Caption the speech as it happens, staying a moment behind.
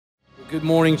Good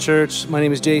morning, church. My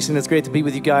name is Jason. It's great to be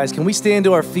with you guys. Can we stand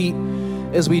to our feet?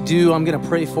 As we do, I'm going to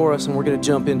pray for us, and we're going to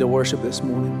jump into worship this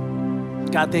morning.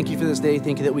 God, thank you for this day.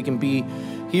 Thank you that we can be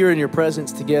here in your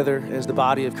presence together as the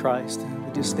body of Christ. I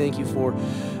just thank you for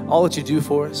all that you do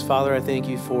for us. Father, I thank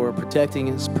you for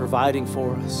protecting us, providing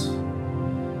for us.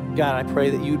 God, I pray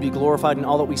that you would be glorified in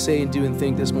all that we say and do and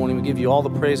think this morning. We give you all the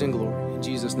praise and glory. In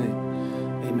Jesus' name,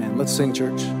 amen. Let's sing,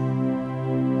 church.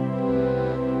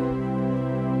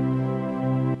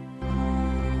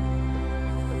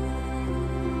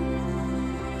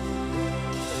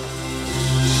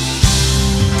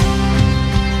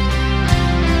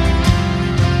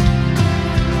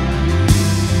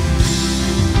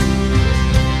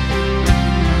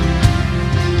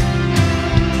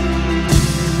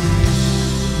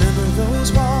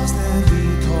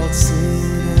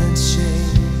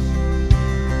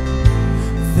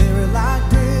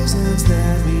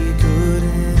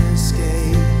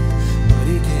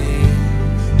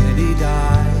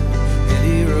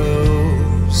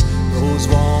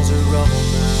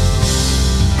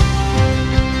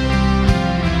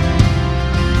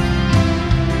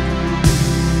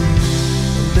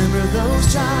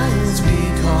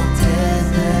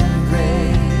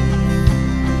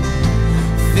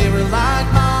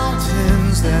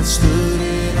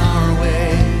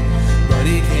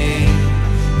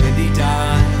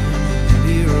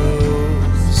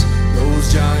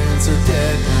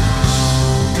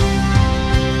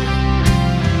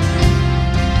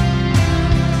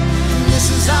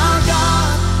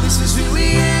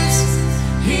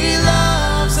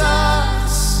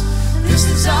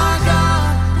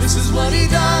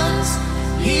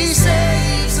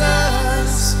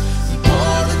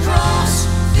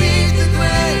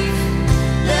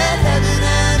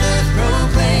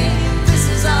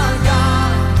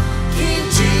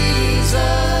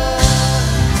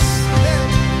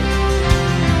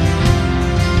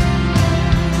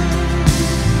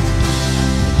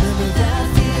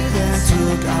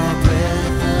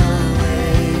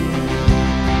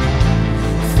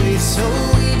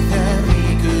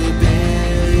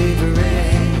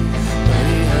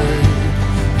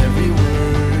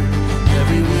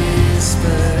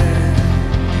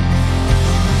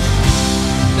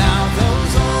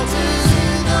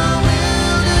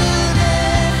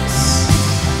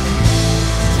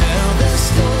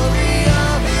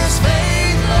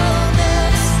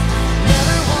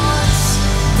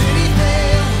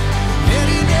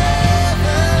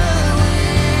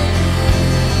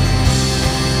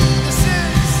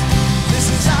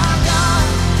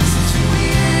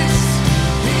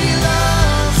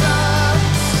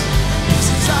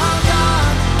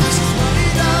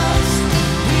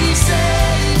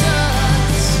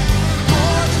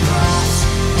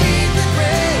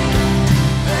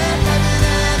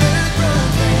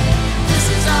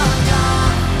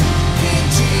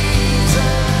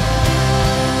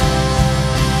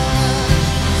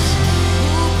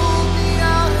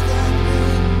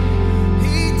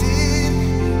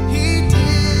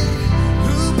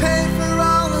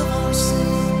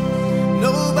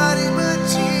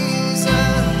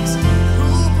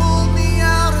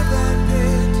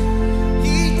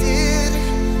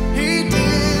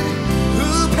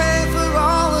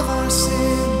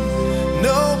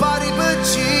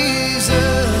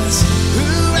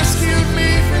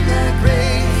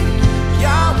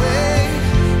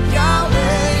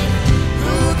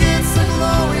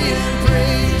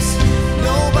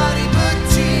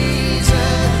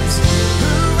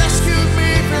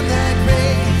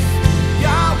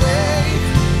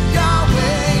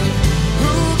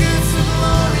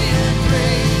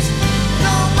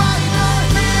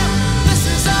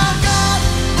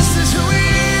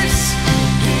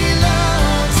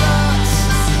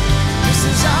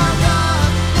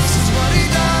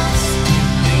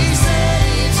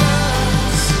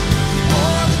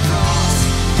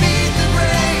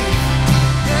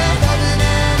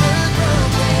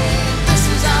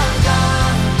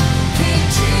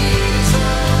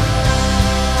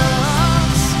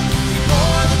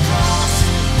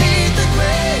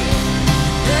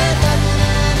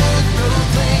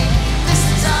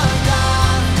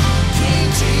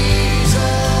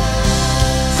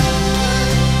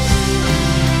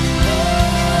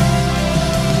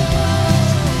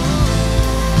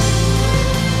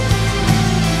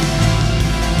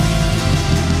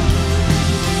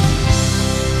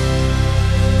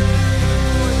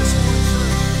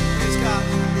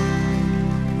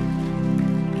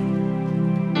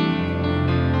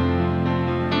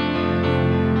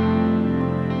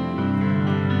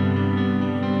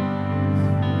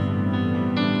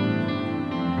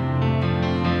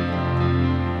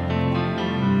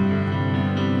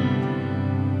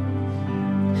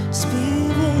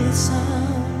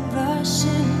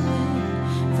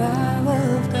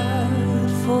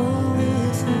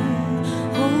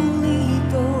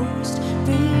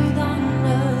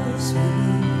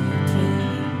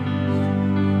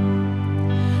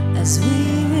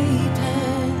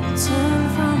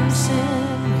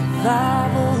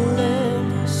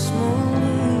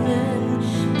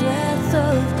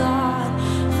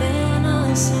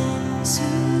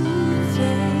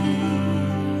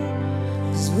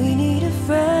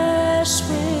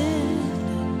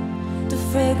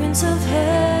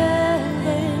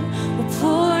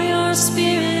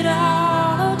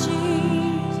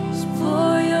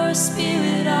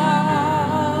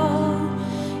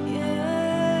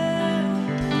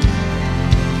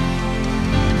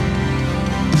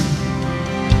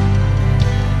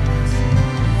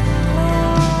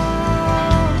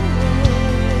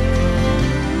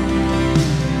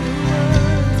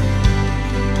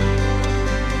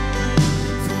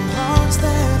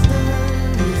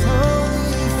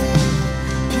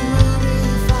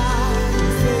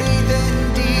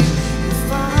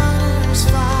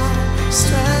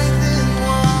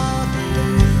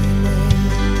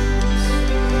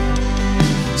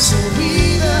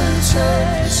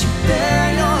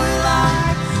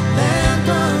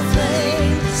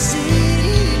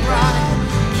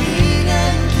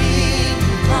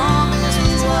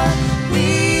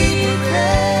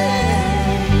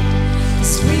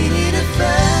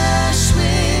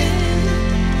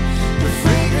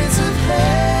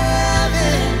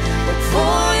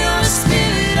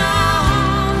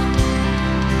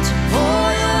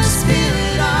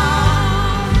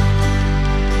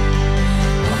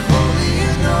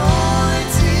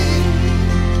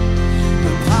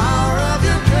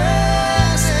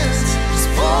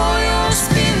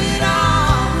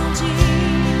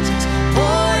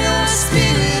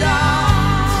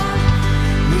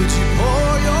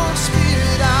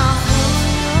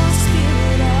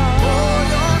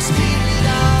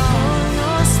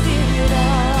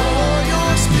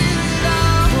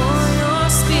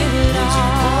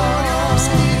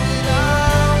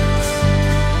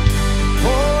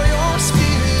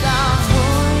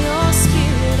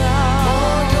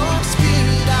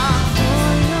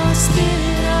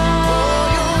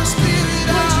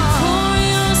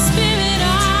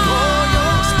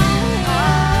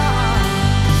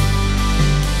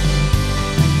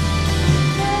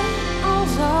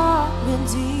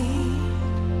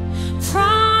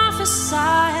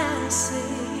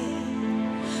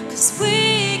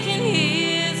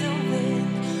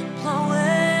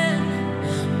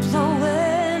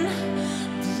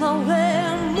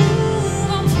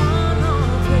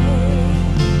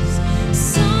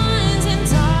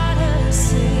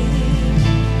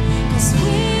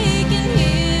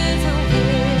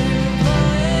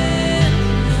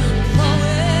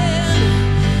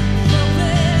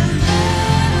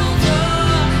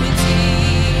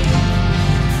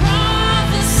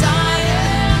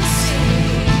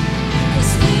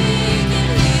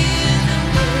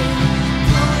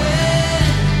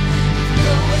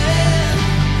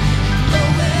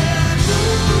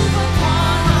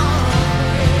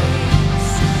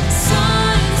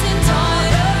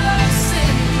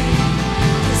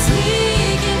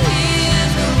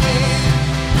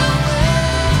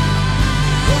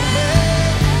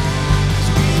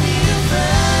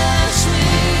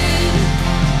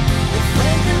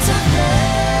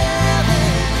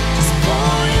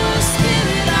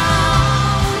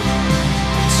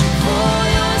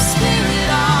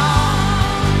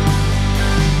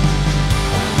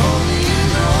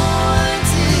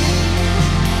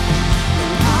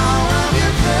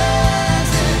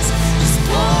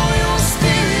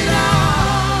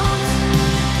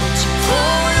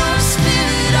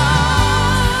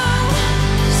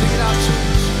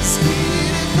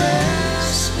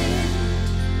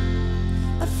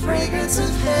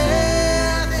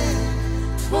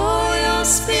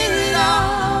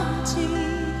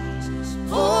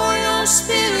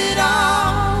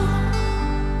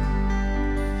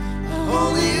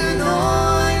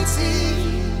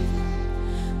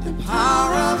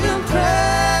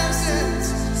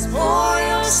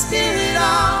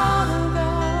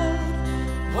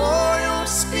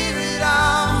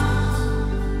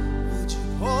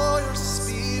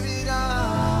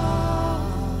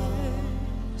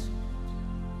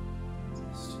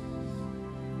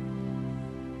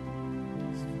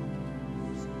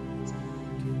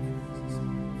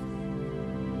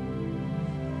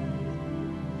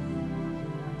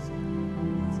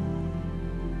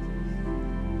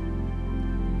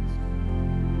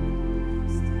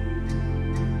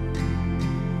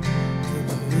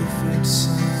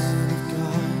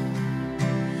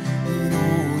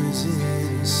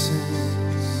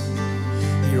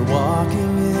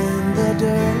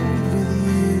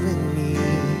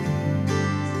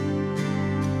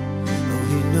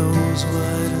 knows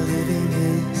what living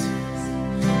is,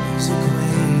 who's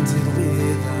acquainted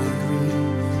with our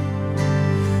grief.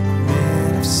 A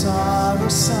man of sorrow,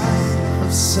 son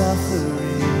of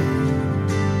suffering.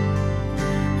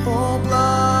 Oh,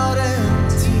 blood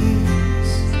and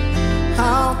tears,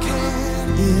 how can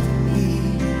it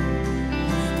be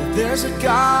that there's a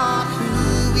God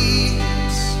who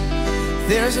weeps,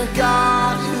 there's a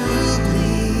God who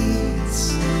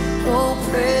bleeds? Oh,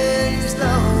 praise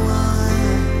the one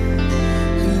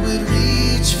who would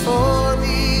reach for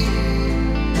me.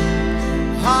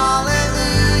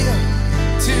 Hallelujah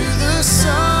to the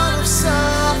Son of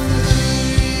suffering.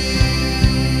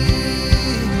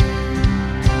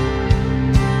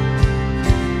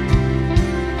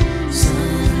 So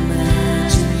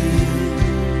imagine you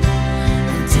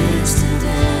are tasted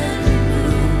and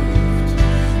removed,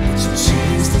 but you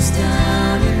chased us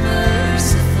down in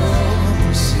merciful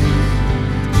pursuit.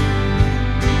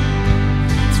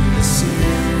 Through the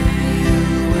sin you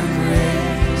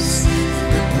embraced,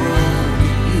 the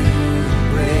broken you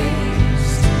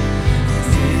embraced,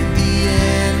 and in the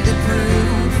end the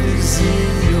proof is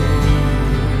in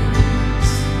yours.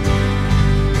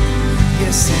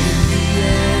 Yes, in the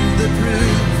end the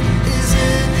proof is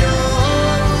in your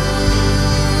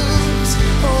wounds.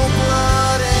 Oh,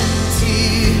 blood and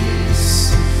tears,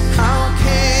 how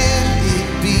can it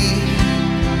be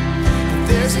that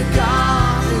there's a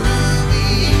God who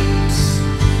weeps,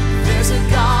 there's a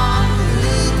God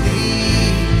who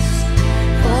bleeds?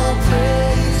 Oh,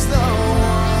 praise the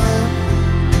one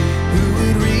who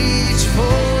would reach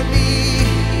for me.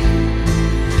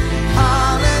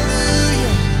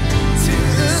 Hallelujah to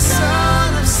the Son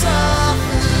of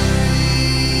suffering.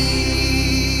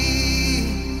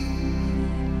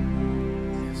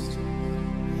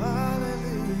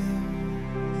 Hallelujah.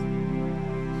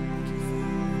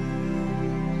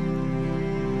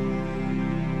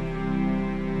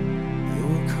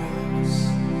 Your cross,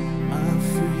 my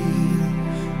freedom,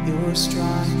 your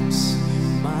stripes,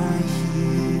 my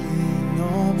healing.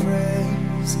 All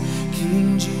praise, King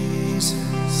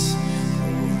Jesus.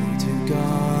 Glory to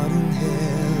God in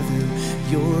heaven.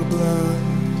 Your blood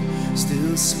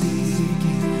still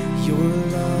speaking, your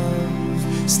love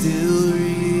still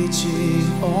reaching.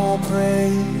 All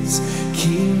praise,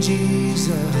 King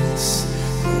Jesus.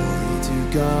 Glory to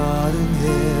God in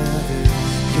heaven.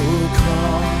 Your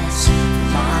cross,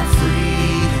 my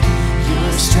freedom,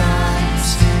 your stripes,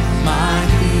 my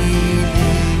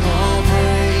healing. All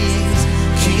praise,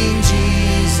 King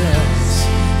Jesus.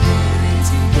 Glory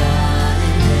to God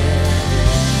in heaven.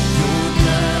 Your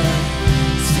blood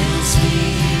still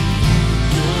speaking,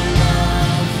 your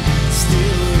love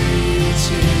still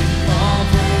reaching. All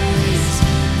praise,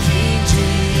 King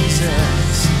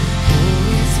Jesus.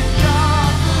 Glory to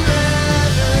God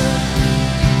forever.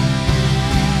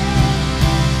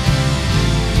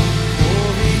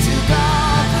 Glory to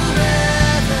God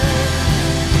forever.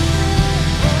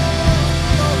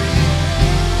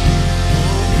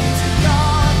 Glory to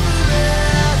God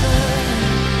forever.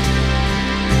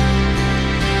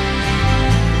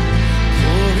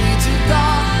 Glory to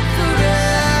God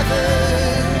forever.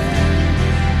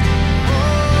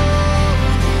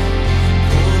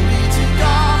 Glory to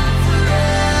God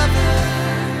forever.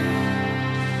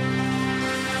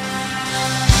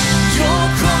 Your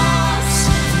cross,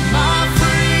 my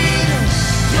freedom,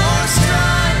 your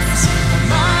stripes,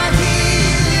 my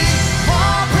healing.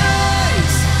 All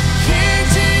praise, King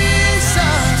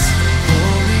Jesus.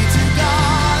 Glory to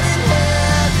God in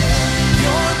heaven.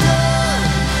 Your blood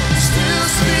still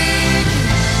speaking,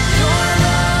 your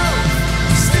love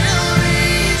still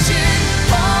reaching.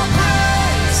 All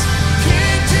praise,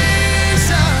 King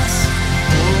Jesus.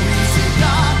 Glory to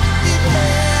God in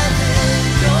heaven.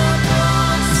 Your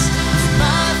cross,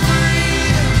 my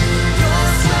freedom, your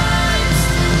stripes,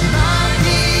 my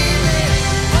healing.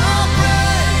 All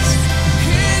praise,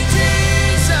 King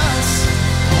Jesus.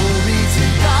 Glory to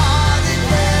God in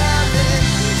heaven.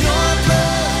 Your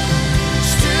blood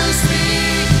still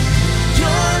speaking,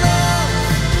 your love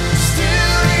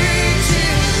still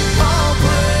reaching. All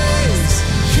praise,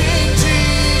 King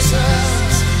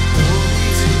Jesus. Glory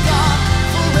to God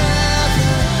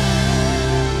forever.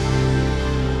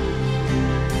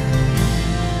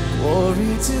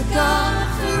 Glory to God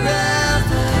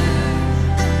forever.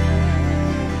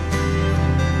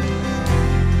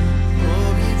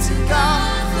 Glory to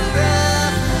God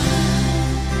forever.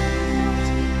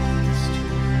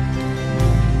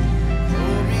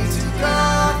 Glory to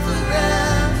God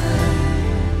forever.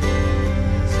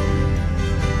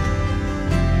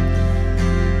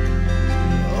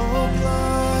 Oh,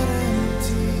 blood and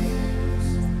tears,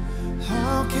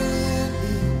 how can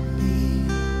it be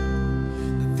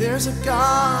There's a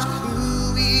God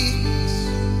who eats,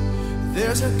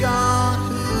 there's a God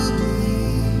who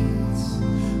bleeds.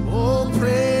 Oh,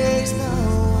 praise the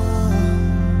one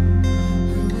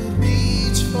who would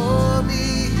reach for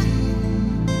me.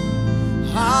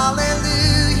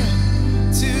 Hallelujah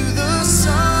to the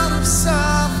Son of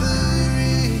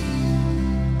suffering.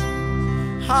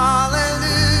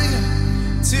 Hallelujah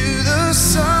to the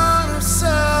Son of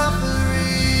suffering.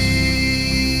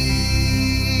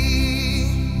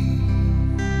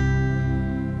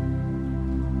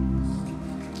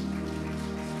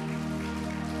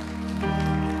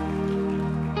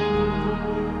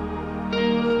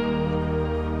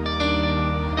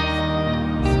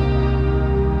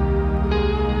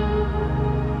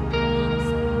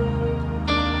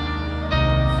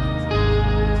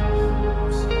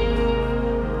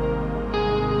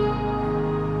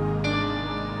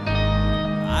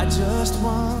 I just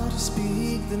want to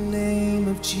speak the name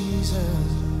of Jesus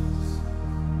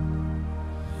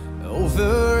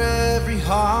over every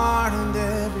heart and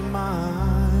every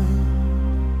mind.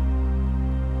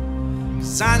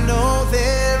 'Cause I know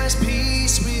there is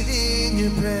peace within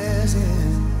your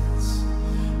presence.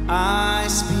 I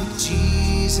speak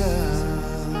Jesus.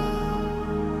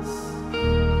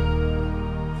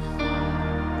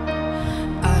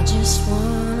 I just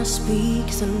want to speak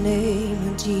the name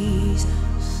of Jesus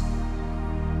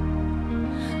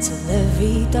till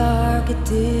every dark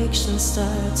addiction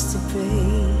starts to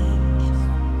break,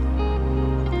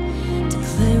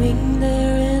 declaring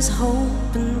there is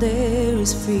hope and there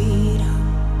is freedom.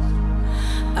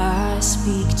 I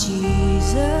speak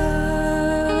Jesus,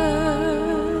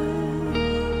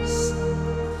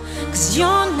 'cause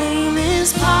your name is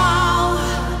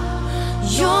power,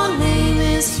 your name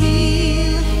is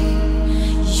healing,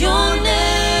 your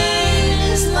name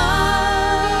is life.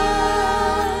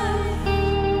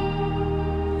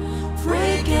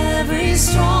 Break every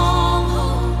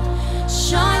stronghold,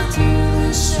 shine through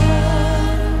the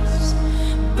shadows,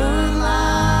 burn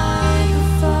like a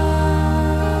fire.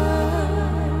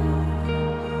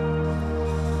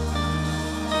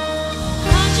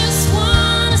 I just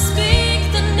want to speak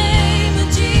the name of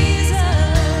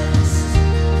Jesus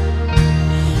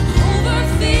over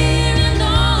fear and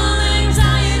all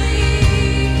anxiety,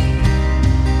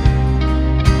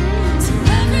 till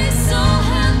every soul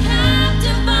held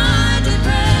captive by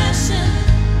depression.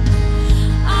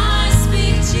 I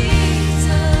speak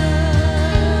Jesus,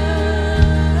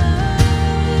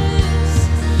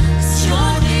 'cause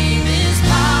your name is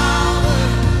power,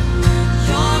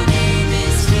 your name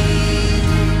is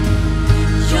healing,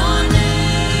 your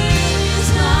name is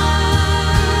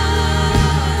life.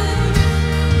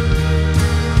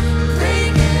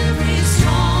 Break every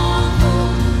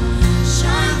stronghold,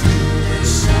 shine through the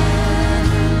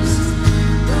shadows,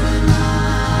 burn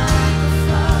like a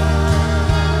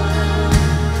fire.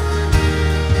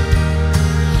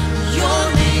 Your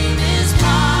name is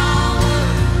power,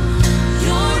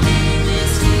 your name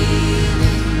is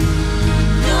healing,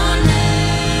 your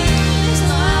name is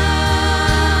life.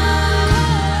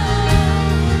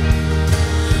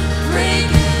 Break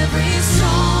every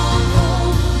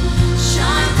stronghold,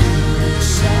 shine through the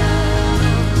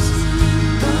shadows,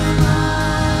 burn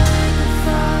like a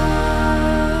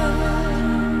fire.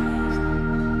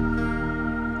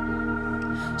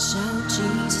 Shout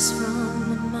Jesus from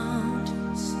the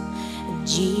mountains, and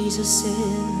Jesus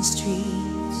in the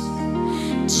streets,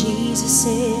 Jesus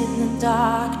in the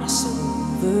darkness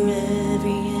over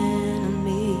every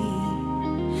enemy.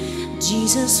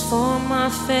 Jesus for my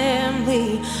family,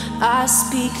 I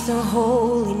speak the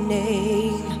holy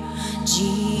name,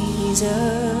 Jesus.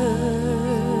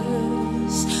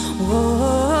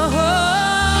 Whoa.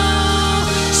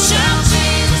 Shout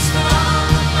Jesus from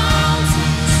the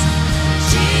mountains,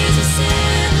 Jesus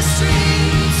in the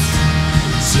streets,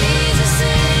 Jesus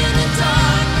in the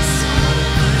darkness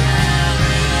over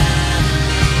every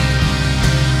enemy.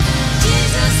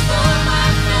 Jesus for my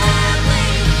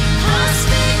family, I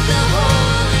speak the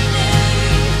holy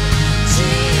name,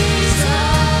 Jesus.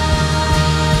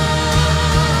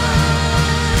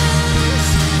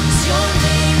 'Cause your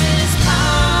name is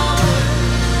power,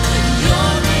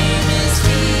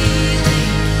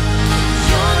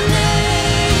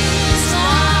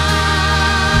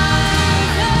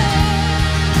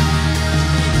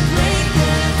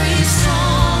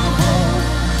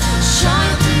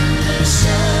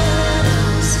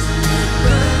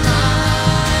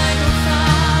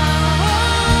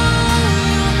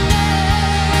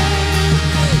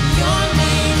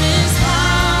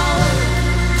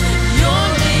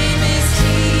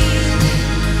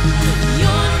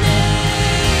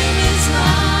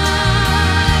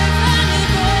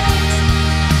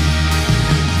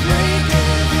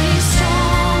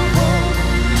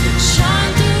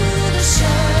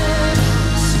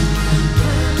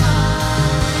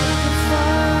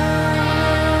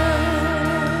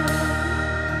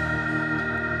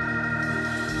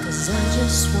 'Cause I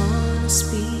just wanna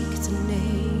speak the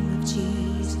name of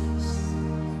Jesus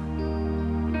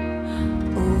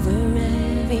over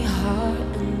every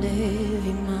heart and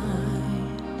every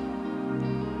mind.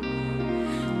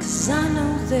 'Cause I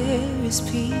know there is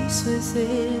peace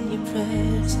within your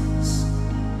presence.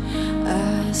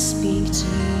 I speak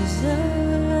Jesus.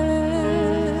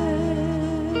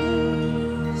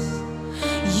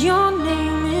 Your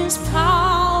name is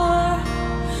power.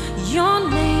 Your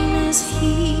name is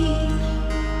healing.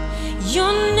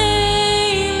 Your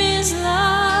name is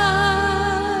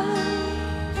life.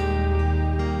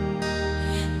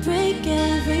 Break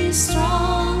every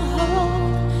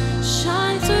stronghold.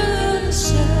 Shine through the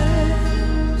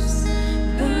shadows.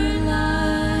 Burn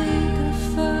like a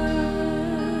fire.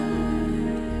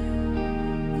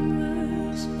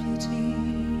 Worship you, Jesus.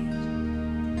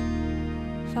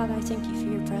 Father, I thank you for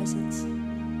your presence.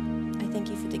 I thank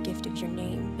you for the gift of your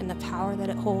name and the power that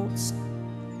it holds.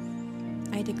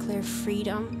 I declare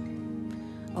freedom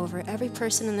over every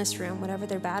person in this room, whatever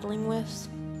they're battling with,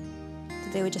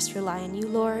 that they would just rely on you,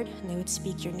 Lord, and they would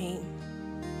speak your name.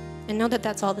 And know that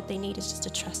that's all that they need is just to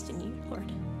trust in you,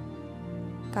 Lord.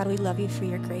 God, we love you for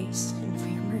your grace and for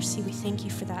your mercy. We thank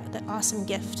you for that awesome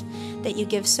gift that you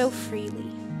give so freely.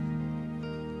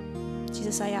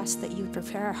 Jesus, I ask that you would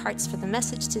prepare our hearts for the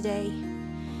message today,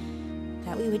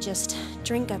 that we would just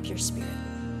drink up your spirit.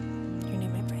 In your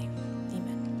name I pray.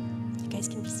 Amen. You guys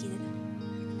can be seated.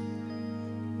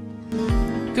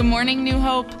 Good morning, New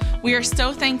Hope. We are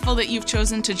so thankful that you've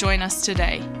chosen to join us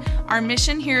today. Our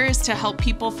mission here is to help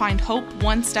people find hope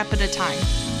one step at a time.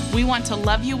 We want to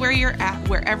love you where you're at,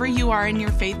 wherever you are in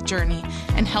your faith journey,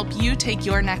 and help you take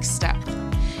your next step.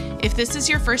 If this is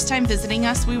your first time visiting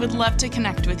us, we would love to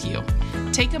connect with you.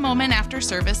 Take a moment after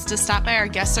service to stop by our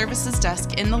guest services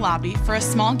desk in the lobby for a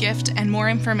small gift and more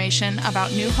information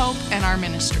about New Hope and our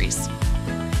ministries.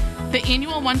 The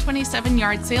annual 127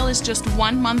 yard sale is just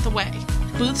 1 month away.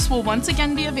 Booths will once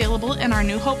again be available in our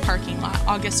New Hope parking lot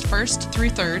August 1st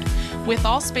through 3rd, with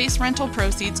all space rental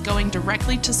proceeds going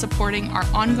directly to supporting our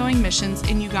ongoing missions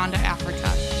in Uganda,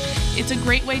 Africa. It's a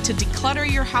great way to declutter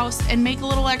your house and make a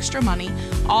little extra money,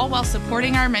 all while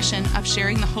supporting our mission of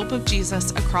sharing the hope of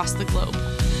Jesus across the globe.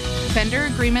 Vendor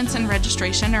agreements and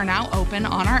registration are now open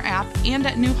on our app and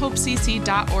at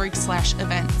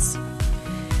newhopecc.org/events.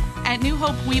 At New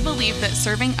Hope, we believe that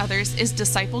serving others is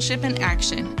discipleship in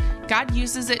action. God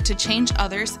uses it to change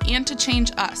others and to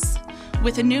change us.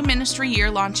 With a new ministry year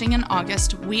launching in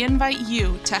August, we invite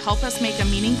you to help us make a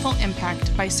meaningful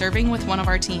impact by serving with one of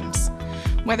our teams.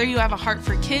 Whether you have a heart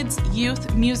for kids,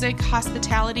 youth, music,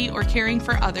 hospitality, or caring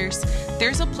for others,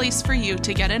 there's a place for you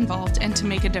to get involved and to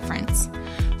make a difference.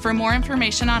 For more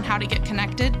information on how to get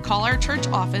connected, call our church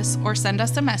office or send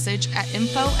us a message at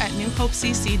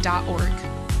info@newhopecc.org.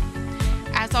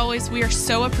 As always, we are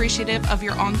so appreciative of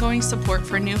your ongoing support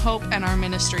for New Hope and our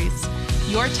ministries.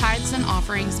 Your tithes and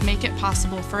offerings make it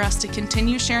possible for us to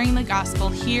continue sharing the gospel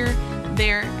here,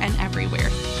 there, and everywhere.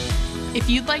 If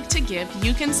you'd like to give,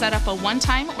 you can set up a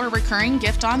one-time or recurring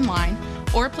gift online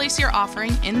or place your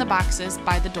offering in the boxes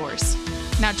by the doors.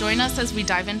 Now join us as we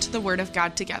dive into the Word of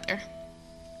God together.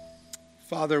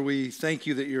 Father, we thank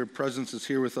you that your presence is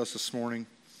here with us this morning.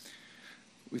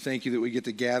 We thank you that we get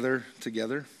to gather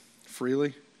together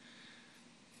freely.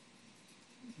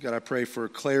 God, I pray for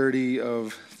clarity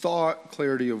of thought,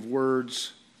 clarity of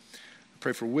words. I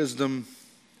pray for wisdom.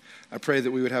 I pray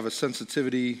that we would have a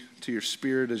sensitivity to your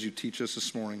spirit as you teach us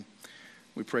this morning.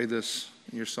 We pray this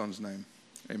in your Son's name.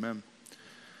 Amen.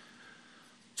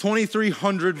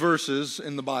 2,300 verses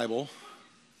in the Bible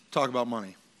talk about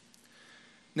money.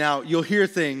 Now, you'll hear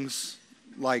things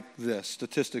like this,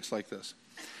 statistics like this.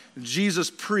 Jesus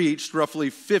preached roughly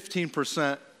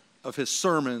 15% of his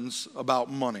sermons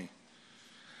about money.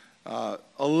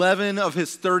 11 of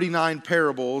his 39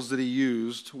 parables that he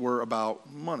used were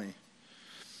about money.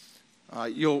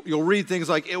 You'll read things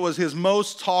like it was his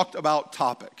most talked about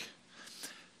topic.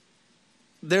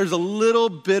 There's a little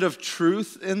bit of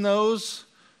truth in those,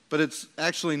 but it's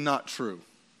actually not true.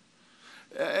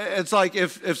 It's like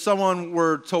if someone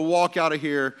were to walk out of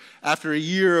here after a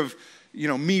year of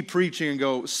me preaching and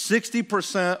go,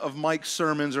 60% of Mike's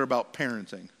sermons are about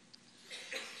parenting.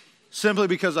 Simply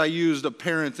because I used a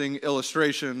parenting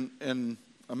illustration in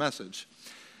a message.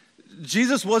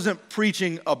 Jesus wasn't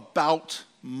preaching about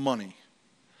money.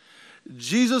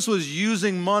 Jesus was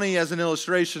using money as an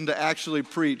illustration to actually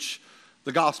preach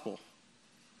the gospel.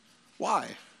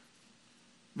 Why?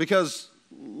 Because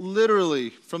literally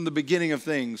from the beginning of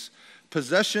things,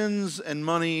 possessions and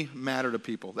money matter to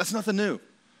people. That's nothing new.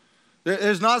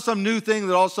 There's not some new thing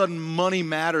that all of a sudden money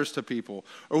matters to people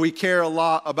or we care a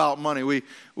lot about money.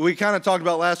 We kind of talked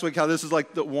about last week how this is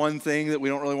like the one thing that we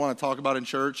don't really want to talk about in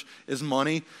church is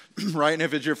money, right? And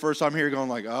if it's your first time here going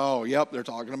like, oh, yep, they're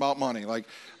talking about money. Like,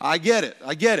 I get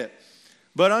it.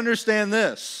 But understand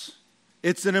this,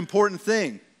 it's an important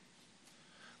thing.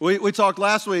 We talked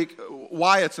last week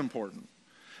why it's important.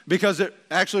 Because it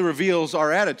actually reveals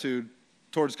our attitude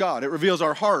towards God. It reveals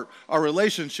our heart, our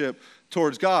relationship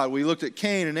towards God. We looked at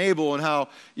Cain and Abel and how,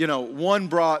 one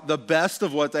brought the best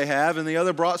of what they have and the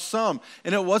other brought some.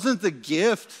 And it wasn't the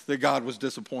gift that God was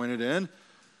disappointed in.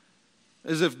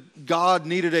 As if God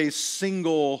needed a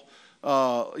single,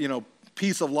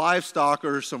 piece of livestock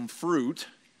or some fruit.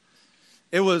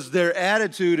 It was their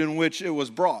attitude in which it was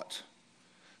brought.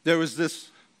 There was this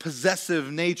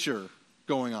possessive nature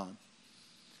going on.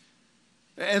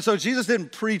 And so Jesus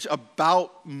didn't preach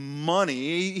about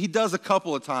money. He does a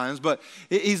couple of times, but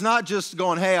he's not just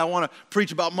going, hey, I want to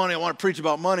preach about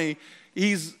money.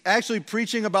 He's actually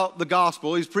preaching about the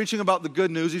gospel. He's preaching about the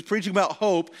good news. He's preaching about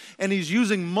hope, and he's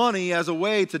using money as a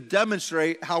way to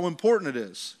demonstrate how important it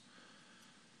is.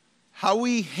 How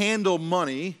we handle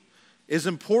money is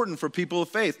important for people of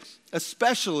faith,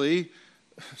 especially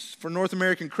for North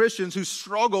American Christians who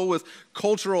struggle with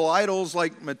cultural idols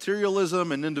like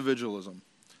materialism and individualism.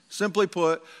 Simply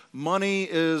put, money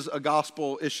is a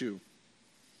gospel issue.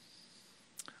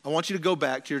 I want you to go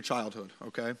back to your childhood,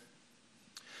 okay?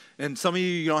 And some of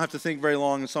you don't have to think very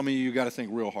long, and some of you got to think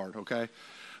real hard, okay?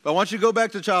 But I want you to go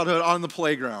back to childhood on the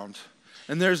playground.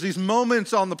 And there's these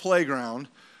moments on the playground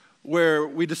where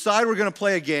we decide we're going to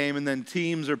play a game, and then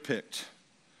teams are picked.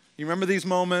 You remember these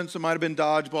moments? It might have been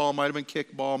dodgeball, it might have been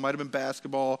kickball, it might have been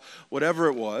basketball, whatever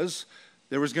it was.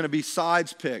 There was going to be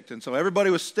sides picked. And so everybody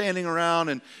was standing around,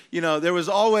 and, there was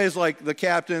always like the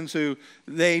captains who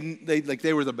they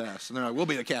were the best. And they're like, we'll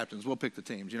be the captains, we'll pick the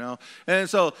teams, And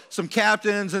so some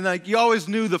captains, and like you always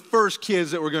knew the first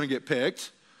kids that were going to get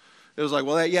picked. It was like,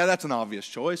 well, that's an obvious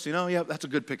choice, Yeah, that's a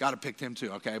good pick. I'd have picked him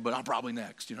too, okay, but I'm probably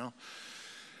next, And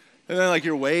then like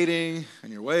you're waiting,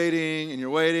 and you're waiting, and you're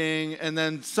waiting, and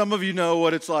then some of you know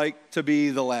what it's like to be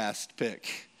the last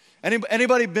pick.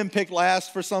 Anybody been picked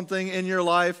last for something in your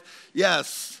life?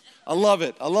 Yes. I love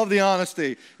it. I love the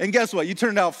honesty. And guess what? You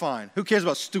turned out fine. Who cares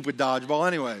about stupid dodgeball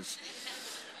anyways?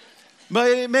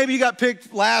 But maybe you got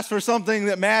picked last for something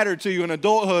that mattered to you in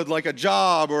adulthood, like a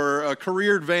job or a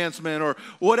career advancement or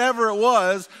whatever it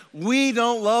was. We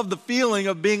don't love the feeling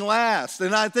of being last.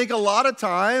 And I think a lot of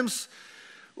times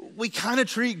we kind of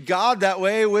treat God that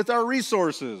way with our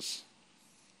resources,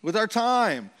 with our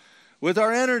time, with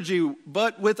our energy,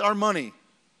 but with our money.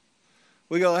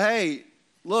 We go, hey,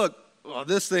 look,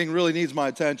 this thing really needs my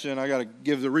attention. I got to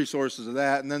give the resources to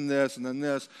that, and then this, and then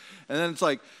this. And then it's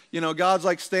like, God's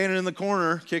like standing in the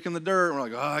corner, kicking the dirt. And we're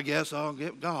like, I guess I'll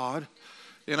get God.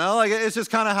 It's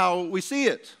just kind of how we see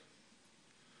it.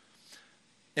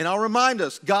 And I'll remind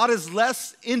us, God is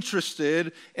less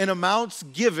interested in amounts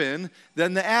given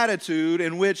than the attitude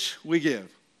in which we give.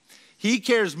 He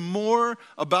cares more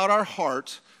about our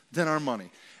heart than our money.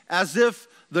 As if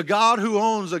the God who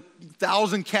owns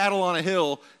 1,000 cattle on a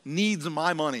hill needs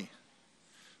my money.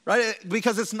 Right?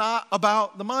 Because it's not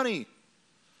about the money.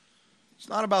 It's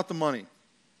not about the money.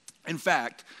 In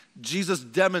fact, Jesus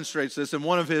demonstrates this in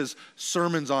one of his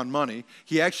sermons on money.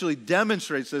 He actually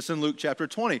demonstrates this in Luke chapter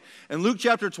 20. In Luke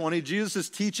chapter 20, Jesus is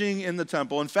teaching in the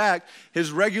temple. In fact,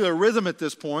 his regular rhythm at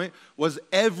this point was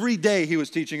every day he was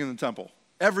teaching in the temple.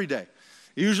 Every day.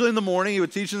 Usually in the morning, he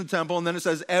would teach in the temple, and then it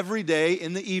says every day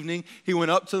in the evening, he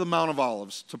went up to the Mount of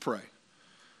Olives to pray.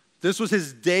 This was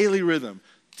his daily rhythm,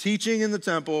 teaching in the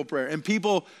temple, prayer. And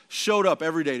people showed up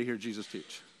every day to hear Jesus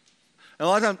teach. And a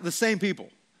lot of times, the same people.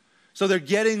 So they're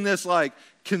getting this like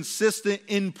consistent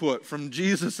input from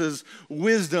Jesus'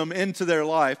 wisdom into their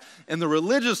life. And the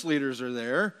religious leaders are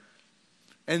there,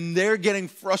 and they're getting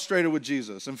frustrated with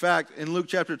Jesus. In fact, in Luke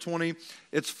chapter 20,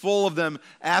 it's full of them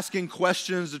asking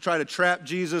questions to try to trap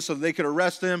Jesus so they could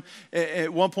arrest him.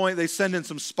 At one point, they send in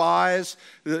some spies,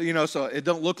 so it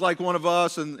don't look like one of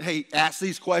us. And, hey, ask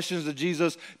these questions to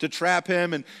Jesus to trap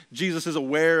him. And Jesus is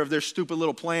aware of their stupid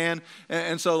little plan.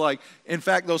 And so, like, in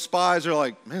fact, those spies are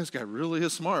like, man, this guy really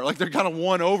is smart. Like, they're kind of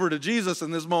won over to Jesus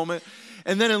in this moment.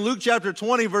 And then in Luke chapter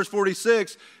 20, verse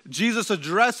 46, Jesus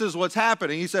addresses what's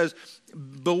happening. He says,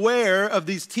 beware of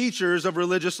these teachers of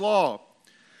religious law,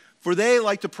 for they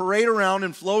like to parade around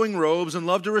in flowing robes and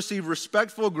love to receive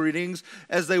respectful greetings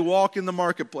as they walk in the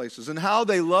marketplaces, and how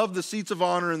they love the seats of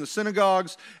honor in the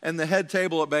synagogues and the head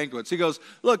table at banquets. He goes,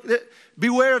 look,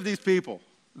 beware of these people.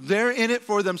 They're in it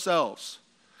for themselves.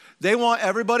 They want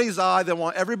everybody's eye. They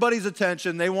want everybody's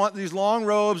attention. They want these long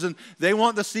robes, and they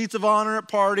want the seats of honor at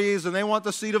parties, and they want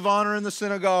the seat of honor in the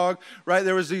synagogue, right?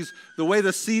 There was the way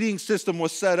the seating system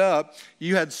was set up,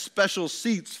 you had special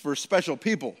seats for special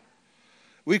people.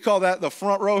 We call that the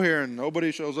front row here, and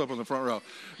nobody shows up in the front row.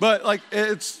 But like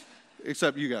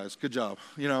except you guys, good job,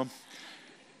 and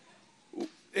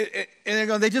they're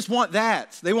going, they just want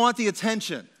that. They want the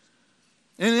attention.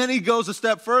 And then he goes a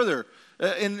step further.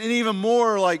 In an even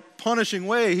more like punishing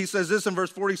way, he says this in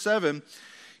verse 47,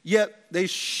 yet they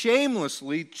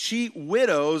shamelessly cheat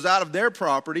widows out of their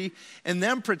property and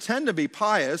then pretend to be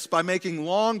pious by making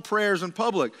long prayers in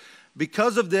public.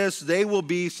 Because of this, they will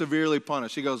be severely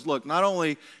punished. He goes, look, not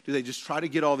only do they just try to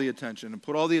get all the attention and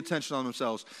put all the attention on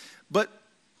themselves, but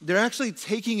they're actually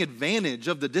taking advantage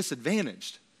of the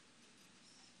disadvantaged.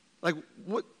 Like,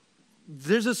 what?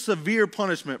 There's a severe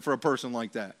punishment for a person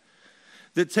like that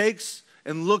takes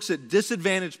and looks at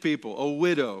disadvantaged people, a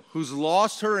widow who's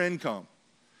lost her income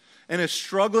and is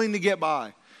struggling to get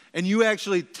by, and you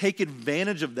actually take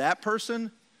advantage of that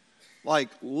person, like,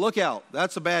 look out,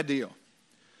 that's a bad deal.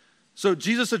 So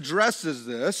Jesus addresses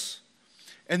this,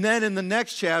 and then in the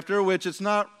next chapter, which it's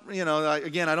not,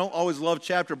 again, I don't always love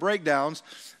chapter breakdowns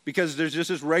because there's just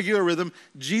this regular rhythm.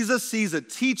 Jesus sees a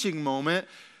teaching moment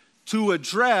to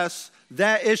address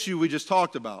that issue we just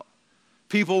talked about.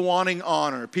 People wanting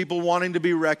honor, people wanting to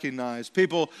be recognized,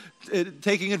 people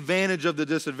taking advantage of the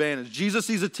disadvantaged. Jesus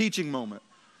sees a teaching moment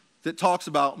that talks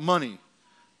about money,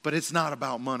 but it's not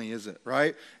about money, is it,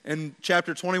 right? In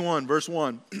chapter 21, verse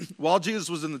 1, while Jesus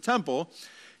was in the temple,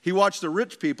 he watched the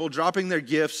rich people dropping their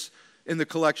gifts in the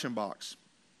collection box.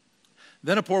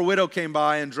 Then a poor widow came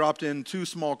by and dropped in 2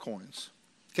 small coins.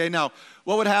 Okay, now,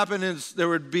 what would happen is there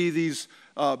would be these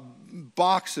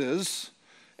boxes,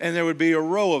 and there would be a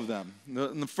row of them.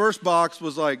 And the first box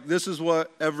was like, this is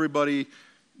what everybody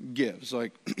gives,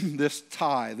 like this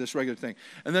tithe, this regular thing.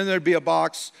 And then there'd be a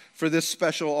box for this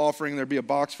special offering. There'd be a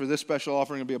box for this special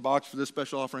offering. There'd be a box for this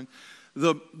special offering.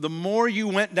 The more you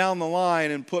went down the line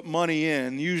and put money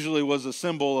in, usually was a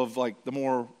symbol of like the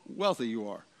more wealthy you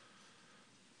are.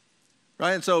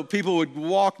 Right? And so people would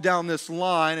walk down this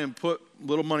line and put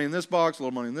little money in this box,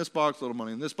 little money in this box, little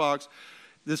money in this box.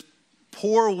 This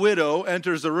poor widow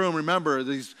enters the room. Remember,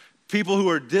 these people who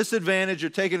are disadvantaged or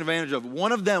taken advantage of.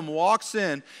 One of them walks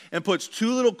in and puts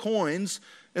 2 little coins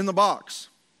in the box.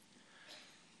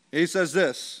 He says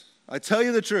this, I tell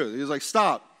you the truth. He's like,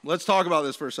 stop. Let's talk about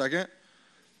this for a second.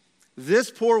 This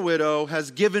poor widow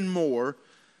has given more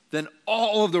than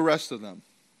all of the rest of them.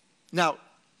 Now,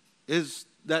 is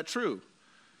that true?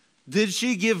 Did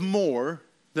she give more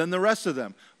than the rest of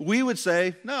them? We would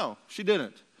say, no, she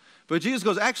didn't. But Jesus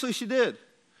goes, actually, she did.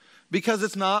 Because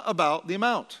it's not about the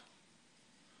amount.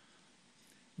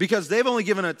 Because they've only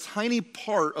given a tiny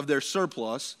part of their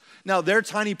surplus. Now, their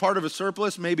tiny part of a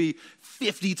surplus may be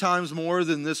 50 times more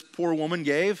than this poor woman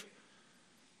gave.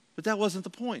 But that wasn't the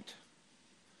point.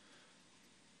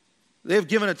 They've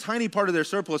given a tiny part of their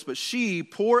surplus, but she,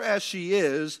 poor as she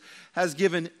is, has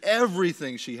given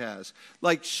everything she has.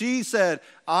 Like she said,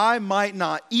 I might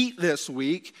not eat this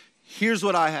week. Here's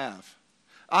what I have.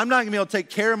 I'm not going to be able to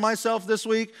take care of myself this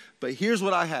week, but here's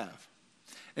what I have.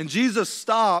 And Jesus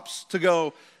stops to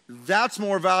go, that's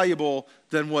more valuable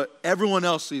than what everyone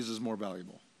else sees as more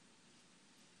valuable.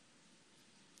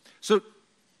 So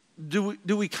do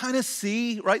we kind of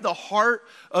see, right, the heart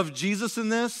of Jesus in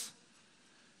this?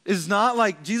 Is not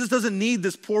like Jesus doesn't need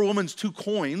this poor woman's 2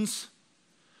 coins,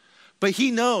 but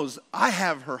he knows I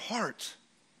have her heart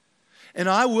and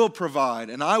I will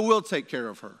provide and I will take care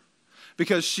of her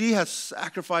because she has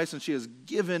sacrificed and she has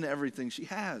given everything she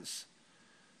has.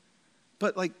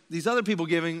 But like these other people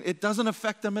giving, it doesn't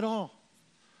affect them at all.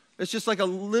 It's just like a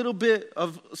little bit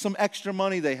of some extra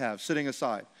money they have sitting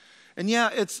aside. And yeah,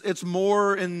 it's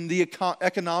more in the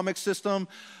economic system,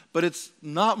 but it's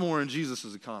not more in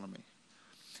Jesus' economy.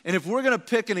 And if we're going to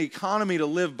pick an economy to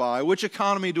live by, which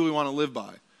economy do we want to live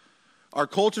by? Our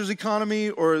culture's economy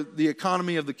or the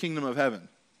economy of the kingdom of heaven?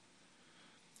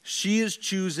 She is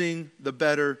choosing the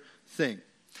better thing.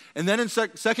 And then in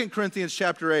 2 Corinthians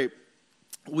chapter 8,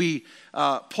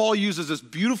 Paul uses this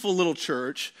beautiful little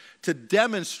church to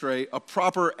demonstrate a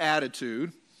proper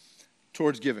attitude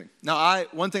towards giving. Now,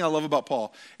 one thing I love about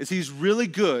Paul is he's really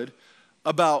good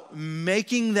about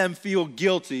making them feel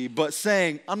guilty, but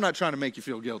saying, I'm not trying to make you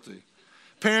feel guilty.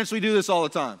 Parents, we do this all the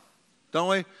time, don't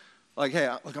we? Like, hey,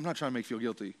 I'm not trying to make you feel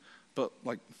guilty, but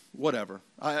like, whatever.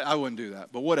 I wouldn't do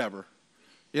that, but whatever.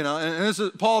 You know,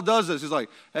 and Paul does this. He's like,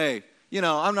 hey,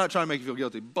 I'm not trying to make you feel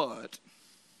guilty, but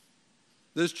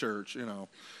this church,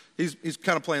 he's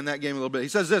kind of playing that game a little bit. He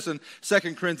says this in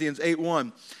 2 Corinthians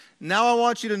 8:1. Now I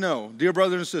want you to know, dear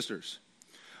brothers and sisters,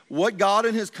 what God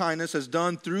in his kindness has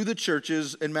done through the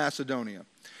churches in Macedonia.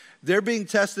 They're being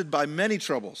tested by many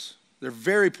troubles. They're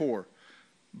very poor,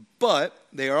 but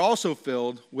they are also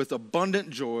filled with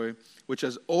abundant joy, which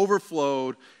has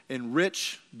overflowed in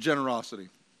rich generosity.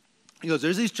 He goes,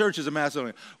 there's these churches in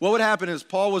Macedonia. What would happen is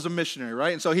Paul was a missionary,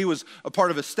 right? And so he was a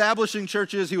part of establishing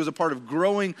churches. He was a part of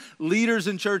growing leaders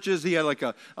in churches. He had like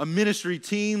a ministry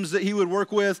teams that he would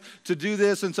work with to do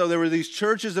this. And so there were these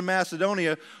churches in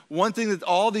Macedonia. One thing that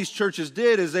all these churches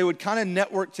did is they would kind of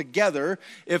network together.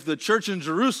 If the church in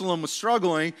Jerusalem was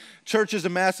struggling, churches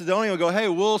in Macedonia would go, hey,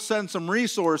 we'll send some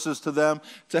resources to them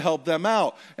to help them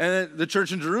out. And then the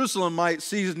church in Jerusalem might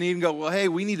see his need and go, well, hey,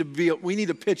 we need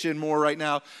to pitch in more right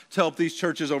now to help these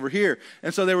churches over here.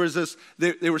 And so there was this,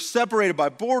 they were separated by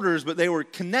borders, but they were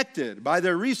connected by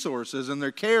their resources and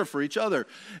their care for each other.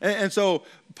 And so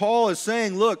Paul is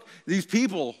saying, look, these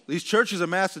people, these churches in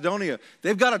Macedonia,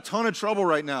 they've got a ton of trouble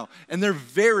right now, and they're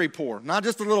very poor, not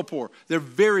just a little poor, they're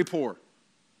very poor.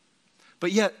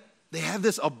 But yet, they have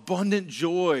this abundant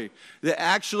joy that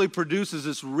actually produces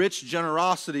this rich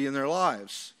generosity in their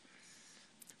lives.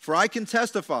 For I can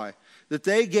testify that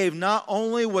they gave not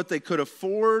only what they could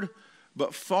afford,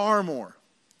 but far more.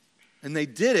 And they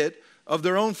did it of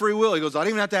their own free will. He goes, I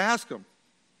didn't even have to ask them.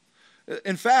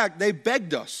 In fact, they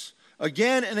begged us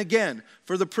again and again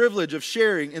for the privilege of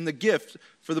sharing in the gift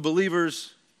for the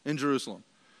believers in Jerusalem.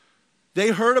 They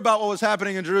heard about what was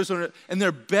happening in Jerusalem, and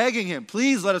they're begging him,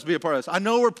 please let us be a part of this. I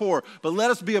know we're poor, but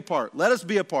let us be a part. Let us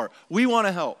be a part. We want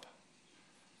to help.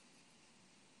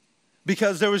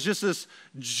 Because there was just this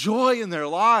joy in their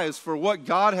lives for what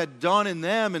God had done in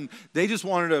them, and they just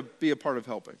wanted to be a part of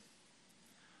helping.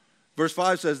 Verse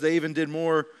 5 says they even did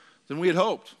more than we had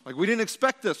hoped. Like, we didn't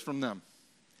expect this from them.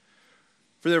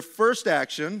 For their first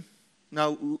action,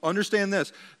 now understand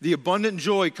this, the abundant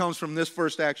joy comes from this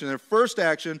first action. Their first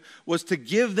action was to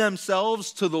give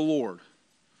themselves to the Lord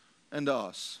and to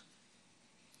us,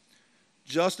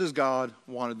 just as God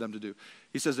wanted them to do.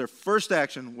 He says their first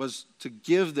action was to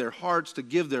give their hearts, to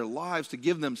give their lives, to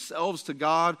give themselves to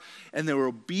God, and they were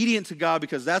obedient to God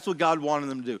because that's what God wanted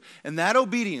them to do. And that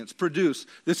obedience produced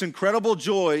this incredible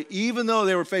joy, even though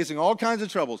they were facing all kinds of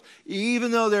troubles,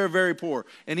 even though they were very poor.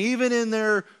 And even in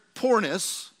their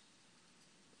poorness,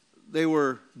 they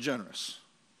were generous.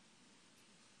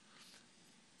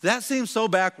 That seems so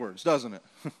backwards, doesn't it?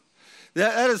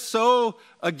 That is so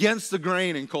against the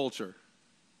grain in culture.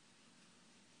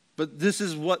 But this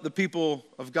is what the people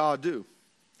of God do.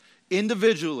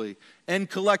 Individually and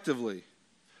collectively,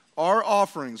 our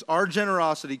offerings, our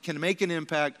generosity can make an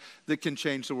impact that can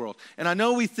change the world. And I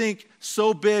know we think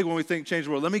so big when we think change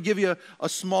the world. Let me give you a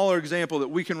smaller example that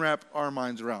we can wrap our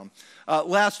minds around.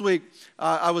 Last week,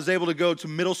 I was able to go to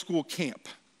middle school camp.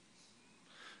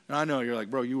 And I know you're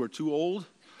like, bro, you were too old.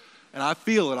 And I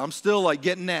feel it. I'm still like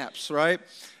getting naps, right?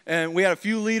 And we had a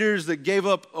few leaders that gave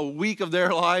up a week of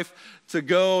their life to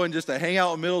go and just to hang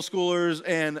out with middle schoolers.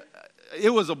 And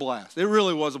it was a blast. It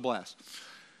really was a blast.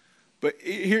 But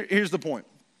here's the point.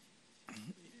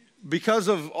 Because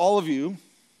of all of you,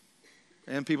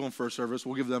 and people in first service,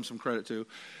 we'll give them some credit too.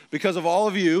 Because of all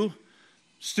of you,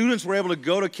 students were able to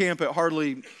go to camp at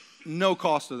hardly no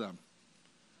cost to them.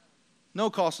 No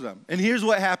cost to them. And here's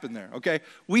what happened there, okay?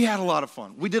 We had a lot of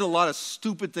fun. We did a lot of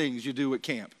stupid things you do at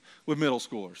camp with middle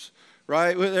schoolers,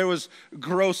 right? There was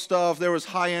gross stuff. There was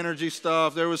high energy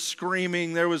stuff. There was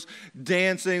screaming. There was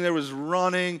dancing. There was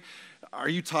running. Are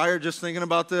you tired just thinking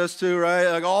about this too, right?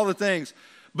 Like all the things.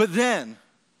 But then,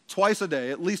 twice a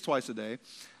day, at least twice a day,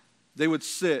 they would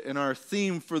sit, and our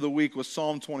theme for the week was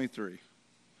Psalm 23.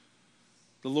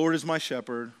 The Lord is my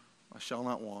shepherd, I shall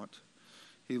not want.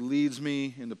 He leads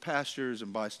me into pastures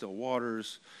and by still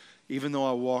waters. Even though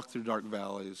I walk through dark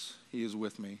valleys, he is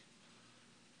with me.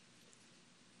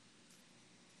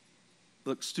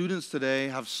 Look, students today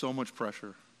have so much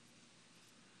pressure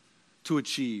to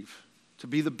achieve, to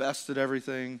be the best at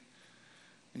everything.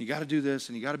 And you got to do this,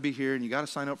 and you got to be here, and you got to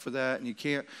sign up for that, and you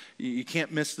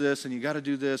can't miss this, and you got to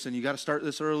do this, and you got to start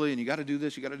this early, and you got to do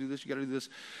this, you got to do this, you got to do this.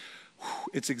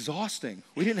 It's exhausting.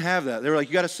 We didn't have that. They were like,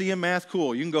 you got to C in math,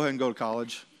 cool. You can go ahead and go to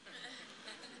college.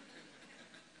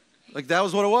 Like that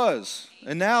was what it was.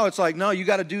 And now it's like, no, you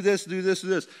got to do this, do this, do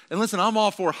this. And listen, I'm all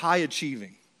for high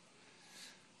achieving.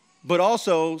 But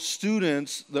also,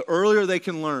 students, the earlier they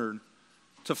can learn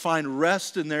to find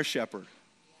rest in their shepherd,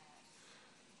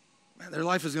 man, their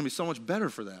life is going to be so much better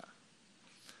for that.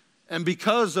 And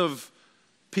because of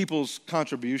people's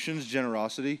contributions,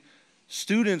 generosity,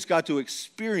 students got to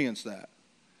experience that.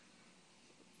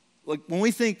 Like when we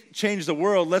think change the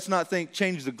world, let's not think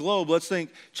change the globe. Let's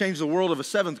think change the world of a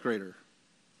 7th grader.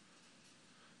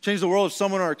 change the world of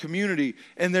someone in our community,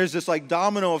 and there's this like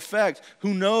domino effect.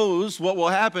 Who knows what will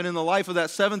happen in the life of that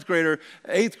 7th grader,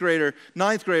 8th grader,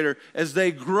 9th grader as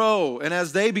they grow and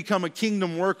as they become a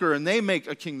kingdom worker and they make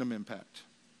a kingdom impact.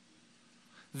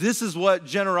 This is what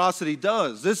generosity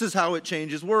does. This is how it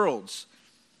changes worlds.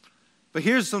 But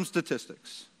here's some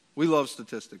statistics. We love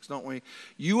statistics, don't we?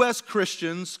 U.S.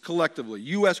 Christians collectively,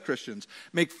 U.S. Christians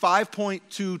make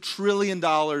 $5.2 trillion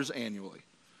annually.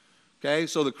 Okay,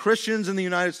 so the Christians in the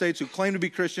United States who claim to be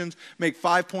Christians make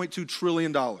 $5.2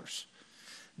 trillion.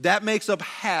 That makes up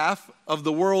half of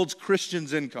the world's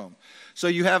Christians' income. So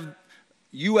you have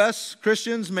U.S.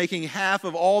 Christians making half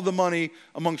of all the money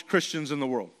amongst Christians in the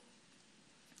world.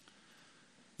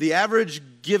 The average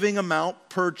giving amount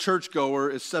per churchgoer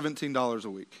is $17 a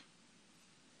week,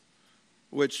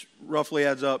 which roughly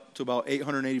adds up to about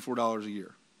 $884 a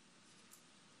year.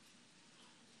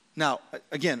 Now,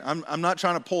 again, I'm not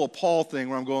trying to pull a Paul thing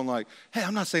where I'm going like, hey,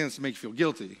 I'm not saying this to make you feel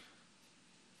guilty.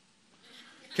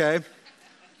 Okay?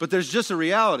 But there's just a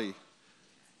reality.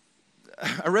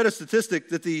 I read a statistic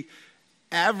that the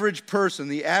average person,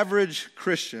 the average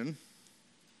Christian,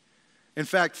 in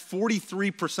fact,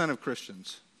 43% of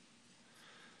Christians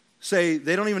say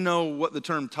they don't even know what the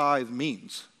term tithe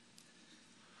means.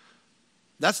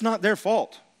 That's not their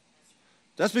fault.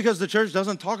 That's because the church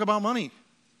doesn't talk about money.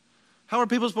 How are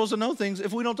people supposed to know things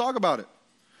if we don't talk about it?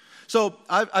 So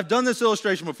I've done this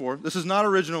illustration before. This is not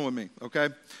original with me, okay?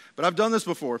 But I've done this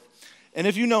before. And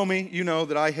if you know me, you know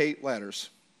that I hate ladders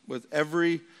with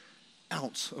every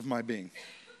ounce of my being.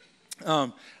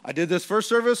 I did this first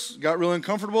service, got really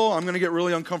uncomfortable. I'm going to get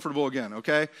really uncomfortable again,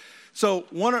 okay? So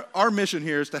our mission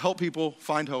here is to help people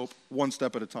find hope one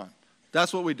step at a time.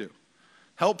 That's what we do.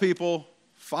 Help people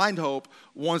find hope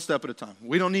one step at a time.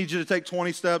 We don't need you to take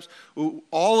 20 steps.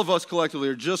 All of us collectively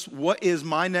are just, what is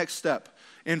my next step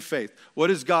in faith?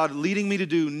 What is God leading me to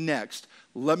do next?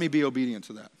 Let me be obedient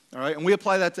to that. All right? And we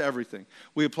apply that to everything.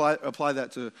 We apply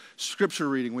that to scripture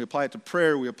reading. We apply it to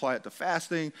prayer. We apply it to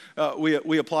fasting.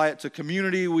 We apply it to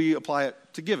community. We apply it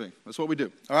to giving. That's what we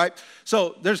do. All right?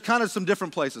 So there's kind of some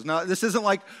different places. Now, this isn't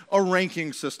like a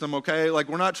ranking system, okay? Like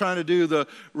we're not trying to do the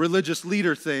religious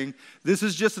leader thing. This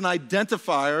is just an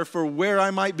identifier for where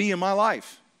I might be in my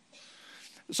life.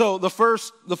 So the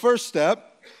first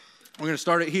step, we're going to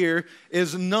start it here,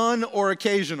 is none or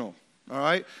occasional. All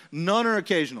right? None are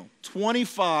occasional.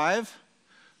 25%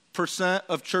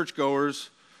 of churchgoers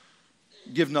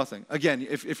give nothing. Again,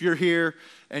 if you're here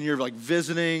and you're like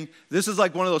visiting, this is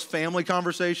like one of those family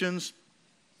conversations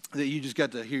that you just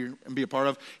get to hear and be a part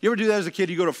of. You ever do that as a kid?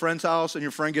 You go to a friend's house and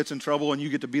your friend gets in trouble and you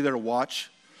get to be there to watch?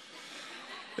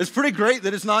 It's pretty great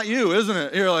that it's not you, isn't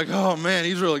it? You're like, oh man,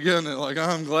 he's really getting it. Like,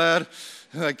 I'm glad.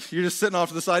 Like, you're just sitting off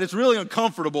to the side. It's really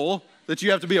uncomfortable that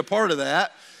you have to be a part of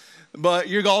that. But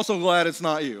you're also glad it's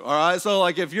not you, all right? So,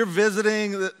 like, if you're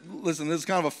visiting, listen, this is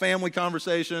kind of a family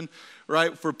conversation,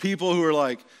 right, for people who are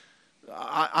like,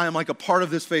 I am like a part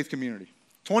of this faith community.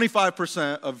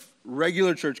 25% of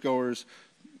regular churchgoers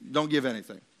don't give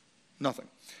anything, nothing.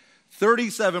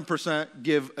 37%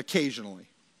 give occasionally,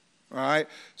 all right?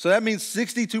 So that means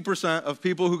 62% of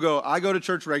people who go, I go to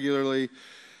church regularly,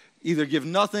 either give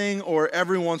nothing or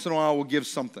every once in a while will give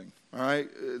something, all right?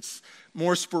 It's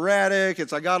more sporadic.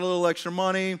 It's I got a little extra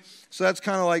money. So that's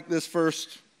kind of like this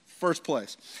first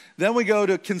place. Then we go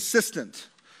to consistent.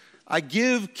 I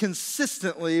give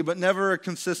consistently, but never a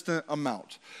consistent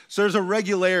amount. So there's a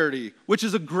regularity, which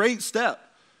is a great step.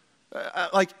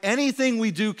 Like anything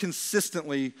we do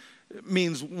consistently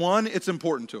means, one, it's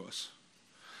important to us.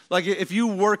 Like if you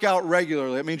work out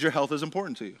regularly, it means your health is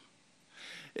important to you.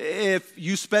 If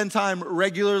you spend time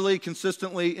regularly,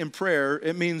 consistently in prayer,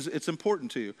 it means it's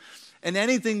important to you. And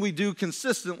anything we do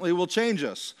consistently will change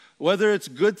us, whether it's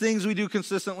good things we do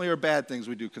consistently or bad things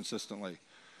we do consistently,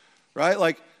 right?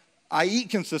 Like, I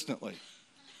eat consistently.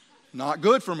 Not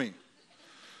good for me,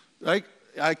 right?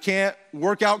 I can't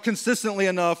work out consistently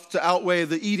enough to outweigh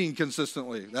the eating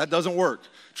consistently. That doesn't work.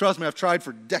 Trust me, I've tried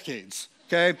for decades,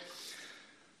 okay?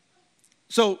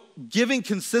 So giving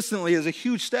consistently is a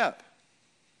huge step.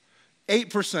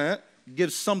 8%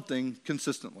 gives something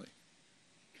consistently.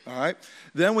 All right.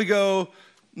 Then we go,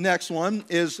 next one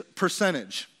is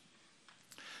percentage.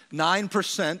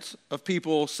 9% of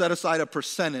people set aside a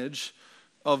percentage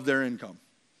of their income.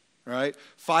 All right.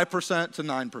 5% to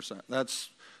 9%.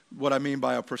 That's what I mean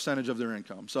by a percentage of their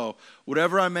income. So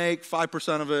whatever I make,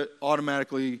 5% of it,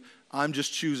 automatically, I'm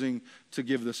just choosing to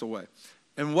give this away.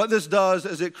 And what this does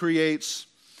is it creates,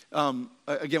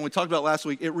 again, we talked about last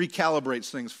week, it recalibrates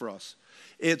things for us.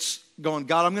 It's going,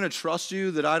 God, I'm going to trust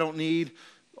you that I don't need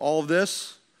all of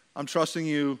this. I'm trusting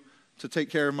you to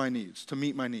take care of my needs, to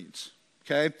meet my needs.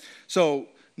 okay? So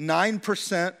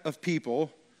 9% of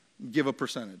people give a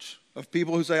percentage. Of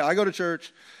people who say, I go to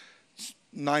church,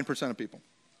 9% of people.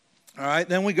 All right,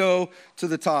 then we go to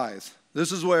the tithe.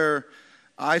 This is where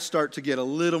I start to get a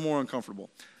little more uncomfortable.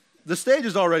 The stage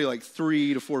is already like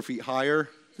 3 to 4 feet higher.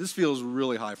 This feels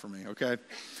really high for me, okay?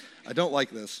 I don't like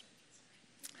this.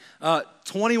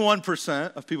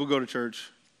 21% of people go to church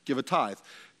give a tithe.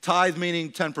 Tithe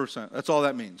meaning 10%. That's all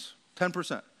that means,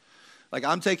 10%. Like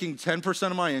I'm taking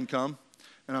 10% of my income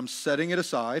and I'm setting it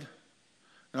aside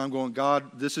and I'm going,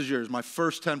 God, this is yours, my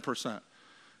first 10%.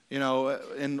 You know,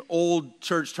 in old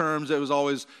church terms, it was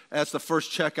always, that's the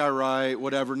first check I write,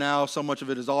 whatever. Now, so much of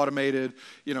it is automated.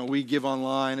 You know, we give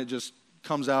online. It just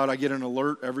comes out. I get an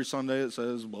alert every Sunday that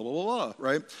says blah, blah, blah, blah,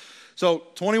 right? So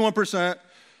 21%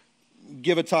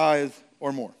 give a tithe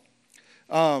or more.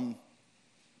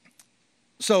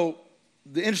 So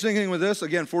the interesting thing with this,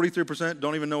 again, 43%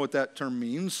 don't even know what that term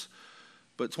means,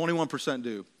 but 21%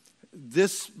 do.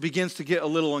 This begins to get a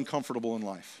little uncomfortable in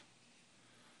life.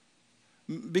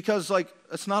 Because, like,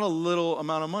 it's not a little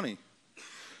amount of money.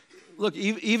 Look,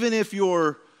 even if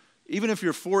you're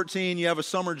 14, you have a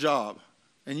summer job,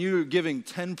 and you're giving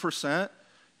 10%,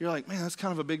 you're like, man, that's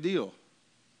kind of a big deal.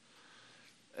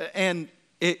 And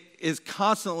it is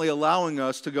constantly allowing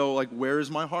us to go, like, where is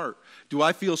my heart? Do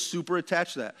I feel super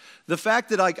attached to that? The fact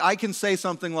that, like, I can say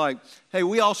something like, hey,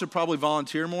 we all should probably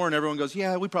volunteer more, and everyone goes,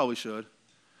 yeah, we probably should.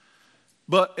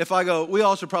 But if I go, we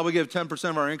all should probably give 10%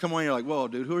 of our income away, and you're like, whoa,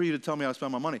 dude, who are you to tell me how to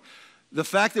spend my money? The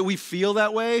fact that we feel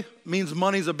that way means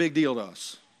money's a big deal to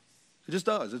us. It just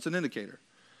does. It's an indicator.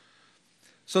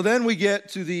 So then we get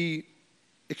to the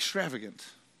extravagant.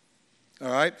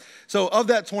 All right? So of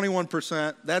that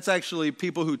 21%, that's actually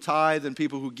people who tithe and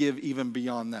people who give even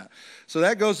beyond that. So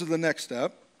that goes to the next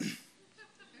step.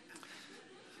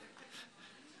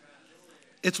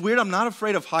 It's weird. I'm not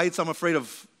afraid of heights. I'm afraid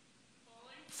of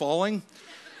falling.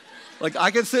 Like I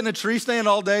can sit in a tree stand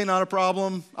all day, not a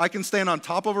problem. I can stand on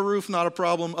top of a roof, not a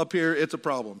problem. Up here, it's a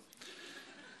problem.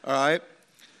 All right?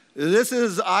 This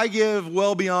is, I give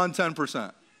well beyond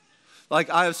 10%. Like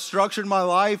I have structured my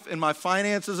life and my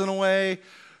finances in a way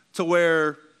to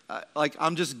where like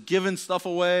I'm just giving stuff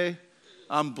away.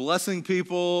 I'm blessing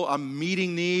people. I'm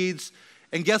meeting needs.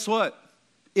 And guess what?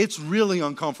 It's really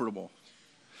uncomfortable.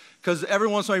 Because every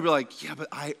once in a while you're like, yeah, but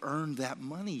I earned that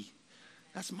money.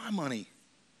 That's my money.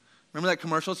 Remember that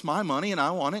commercial? It's my money and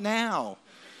I want it now.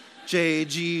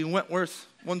 J.G. Wentworth,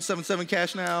 177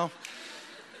 cash now.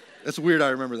 That's weird,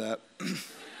 I remember that.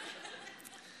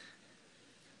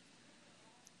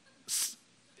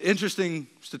 Interesting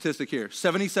statistic here.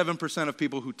 77% of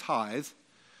people who tithe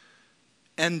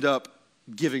end up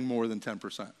giving more than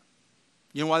 10%.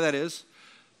 You know why that is?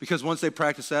 Because once they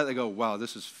practice that, they go, wow,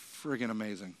 this is friggin'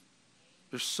 amazing.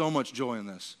 There's so much joy in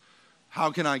this. How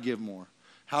can I give more?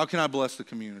 How can I bless the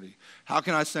community? How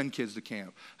can I send kids to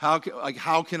camp? How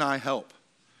can I help?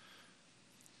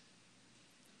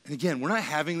 And again, we're not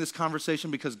having this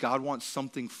conversation because God wants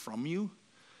something from you.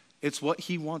 It's what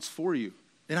he wants for you.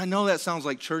 And I know that sounds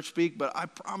like church speak, but I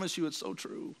promise you it's so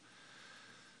true.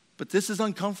 But this is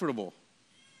uncomfortable.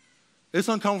 It's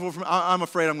uncomfortable for me. I'm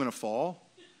afraid I'm going to fall.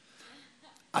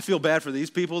 I feel bad for these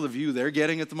people, the view they're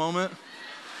getting at the moment.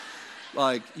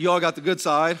 Like, you all got the good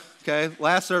side, okay?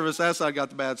 Last service, that side got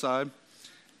the bad side.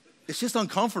 It's just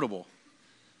uncomfortable.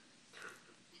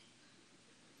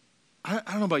 I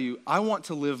don't know about you. I want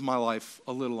to live my life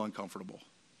a little uncomfortable.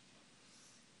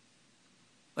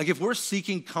 Like, if we're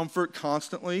seeking comfort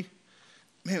constantly,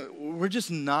 man, we're just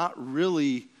not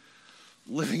really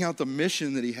living out the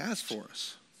mission that he has for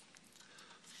us.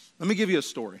 Let me give you a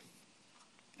story.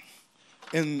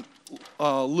 In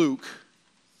Luke,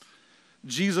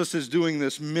 Jesus is doing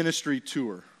this ministry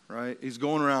tour, right? He's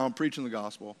going around preaching the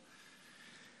gospel.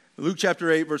 Luke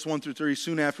chapter 8, verse 1 through 3,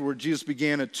 soon afterward, Jesus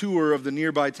began a tour of the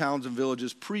nearby towns and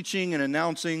villages, preaching and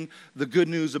announcing the good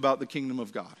news about the kingdom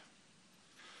of God.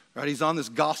 Right? He's on this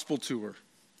gospel tour.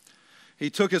 He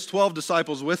took his 12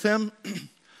 disciples with him,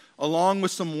 along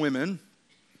with some women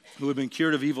who had been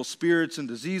cured of evil spirits and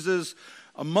diseases.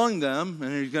 Among them,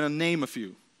 and he's going to name a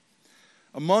few.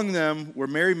 Among them were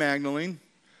Mary Magdalene,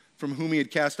 from whom he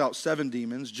had cast out 7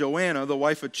 demons, Joanna, the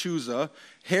wife of Chuza,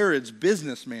 Herod's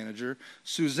business manager,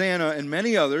 Susanna, and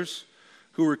many others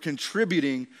who were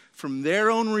contributing from their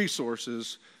own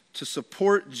resources to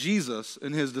support Jesus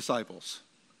and his disciples.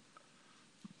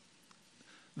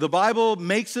 The Bible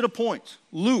makes it a point,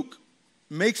 Luke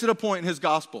makes it a point in his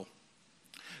gospel,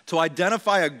 to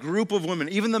identify a group of women,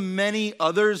 even the many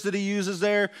others that he uses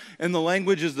there, and the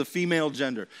language is the female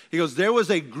gender. He goes, there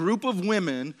was a group of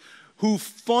women who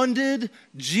funded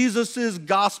Jesus'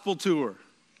 gospel tour.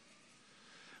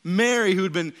 Mary,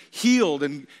 who'd been healed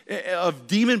and of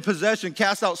demon possession,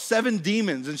 cast out 7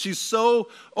 demons, and she's so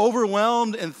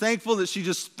overwhelmed and thankful that she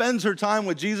just spends her time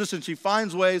with Jesus, and she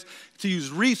finds ways to use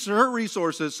her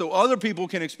resources so other people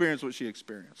can experience what she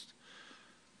experienced.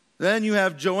 Then you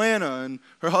have Joanna and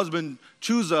her husband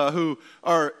Chuza, who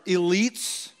are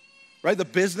elites, right? The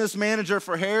business manager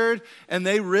for Herod, and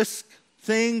they risk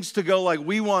things to go like,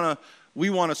 we want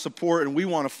to support and we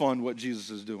want to fund what Jesus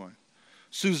is doing.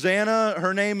 Susanna,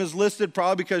 her name is listed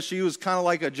probably because she was kind of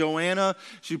like a Joanna.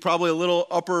 She's probably a little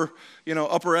upper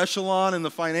echelon in the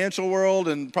financial world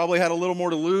and probably had a little more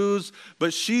to lose,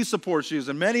 but she supports Jesus.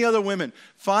 And many other women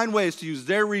find ways to use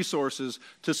their resources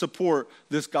to support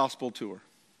this gospel tour.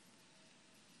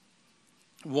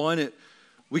 One,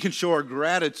 we can show our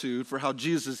gratitude for how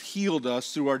Jesus has healed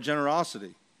us through our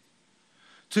generosity.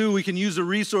 2, we can use the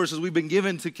resources we've been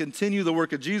given to continue the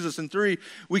work of Jesus. And 3,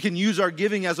 we can use our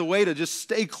giving as a way to just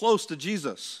stay close to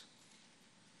Jesus.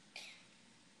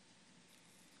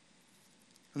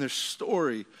 And there's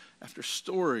story after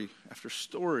story after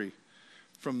story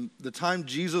from the time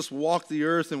Jesus walked the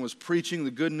earth and was preaching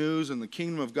the good news and the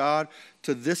kingdom of God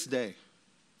to this day.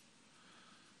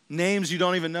 Names you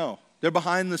don't even know. They're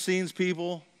behind the scenes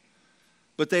people,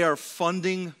 but they are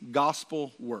funding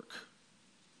gospel work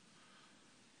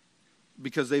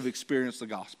because they've experienced the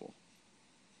gospel.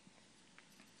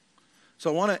 So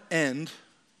I want to end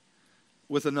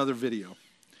with another video.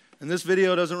 And this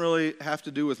video doesn't really have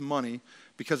to do with money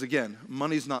because, again,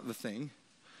 money's not the thing.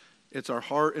 It's our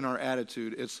heart and our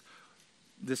attitude. It's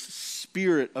this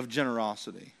spirit of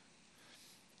generosity.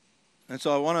 And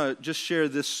so I want to just share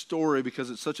this story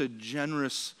because it's such a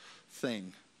generous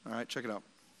thing. All right, check it out.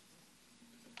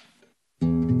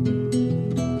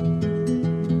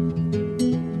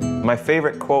 My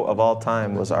favorite quote of all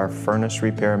time was our furnace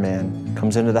repairman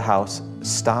comes into the house,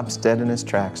 stops dead in his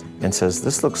tracks, and says,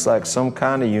 "This looks like some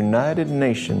kind of United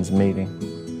Nations meeting."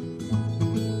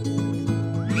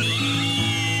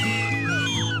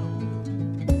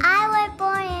 I was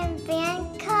born in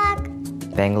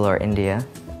Bangkok, Bangalore, India.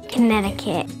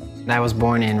 Connecticut, And I was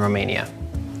born in Romania.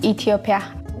 Ethiopia.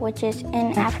 which is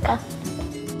in Africa.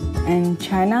 And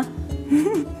China.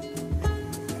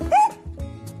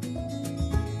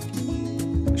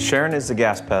 Sharon is the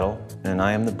gas pedal, and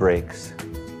I am the brakes.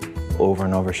 Over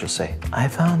and over she'll say, "I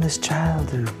found this child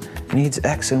who needs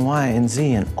X and Y and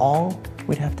Z, and all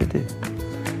we'd have to do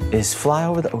is fly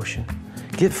over the ocean,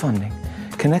 get funding,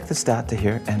 connect this dot to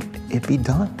here, and it'd be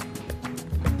done."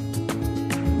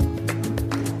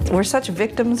 We're such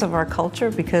victims of our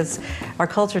culture because our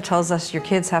culture tells us your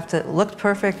kids have to look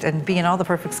perfect and be in all the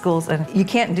perfect schools, and you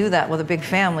can't do that with a big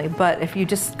family. But if you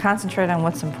just concentrate on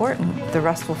what's important, the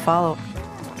rest will follow.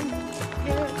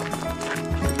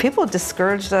 People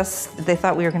discouraged us. They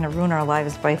thought we were going to ruin our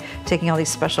lives by taking all these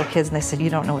special kids, and they said, "You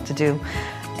don't know what to do."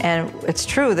 And it's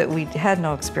true that we had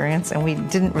no experience and we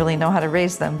didn't really know how to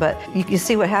raise them, but you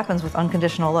see what happens with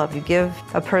unconditional love. You give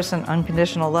a person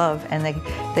unconditional love and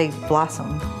they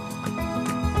blossom.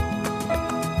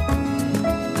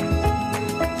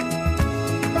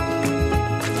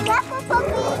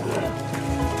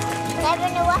 Never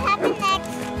know what happened next.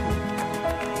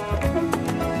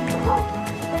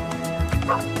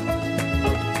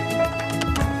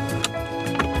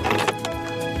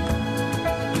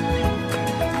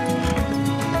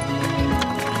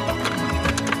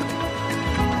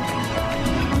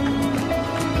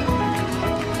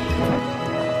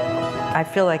 I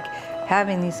feel like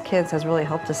having these kids has really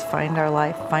helped us find our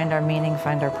life, find our meaning,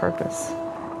 find our purpose.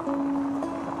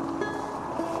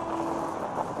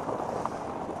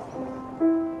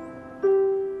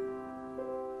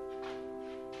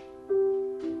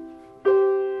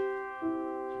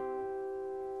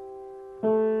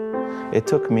 It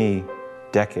took me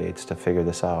decades to figure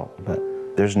this out, but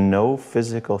there's no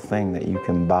physical thing that you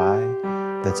can buy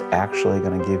that's actually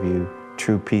going to give you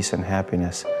true peace and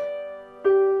happiness.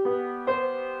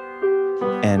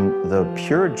 And the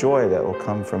pure joy that will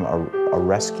come from a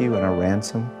rescue and a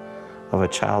ransom of a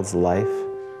child's life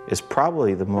is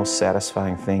probably the most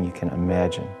satisfying thing you can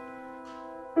imagine.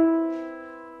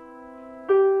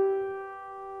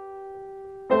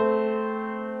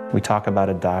 We talk about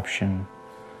adoption.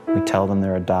 We tell them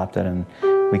they're adopted, and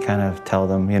we kind of tell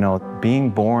them, you know, being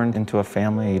born into a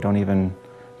family, you don't even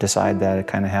decide that. It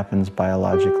kind of happens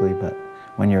biologically, but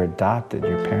when you're adopted,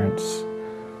 your parents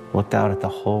looked out at the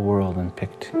whole world and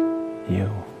picked you.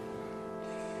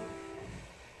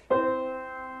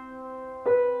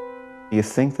 You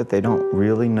think that they don't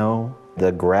really know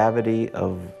the gravity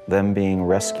of them being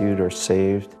rescued or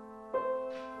saved.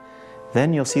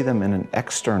 Then you'll see them in an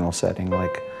external setting,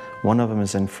 like One of them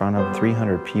is in front of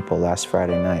 300 people last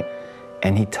Friday night.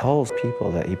 And he tells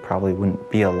people that he probably wouldn't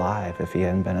be alive if he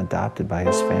hadn't been adopted by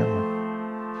his family.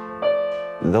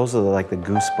 Those are like the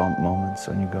goosebump moments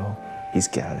when you go, he's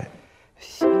got it.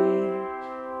 She's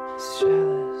jealous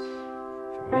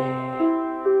for me.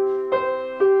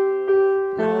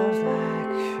 Love's like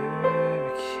a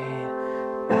hurricane.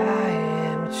 I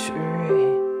am a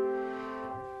tree,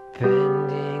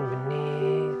 bending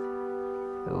beneath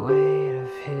the weight of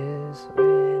his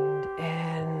wind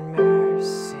and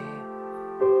mercy.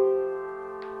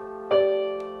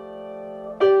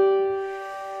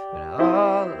 But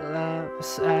all of a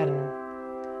sudden,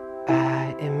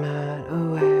 I am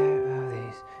unaware of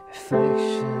these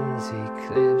afflictions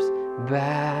eclipsed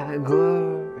by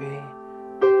glory,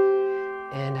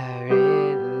 and I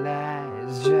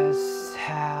realize just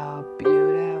how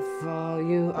beautiful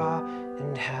you are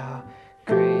and how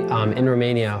great. In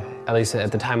Romania, at least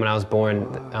at the time when I was born,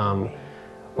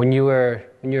 when you were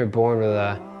born with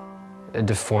a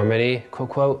deformity, quote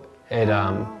quote,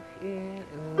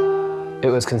 it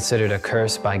was considered a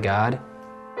curse by God.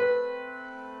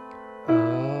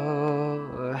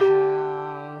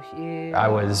 I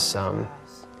was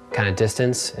kind of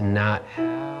distanced and not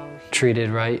treated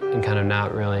right and kind of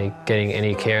not really getting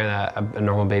any care that a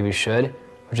normal baby should,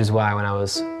 which is why when I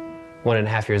was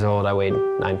 1.5 years old, I weighed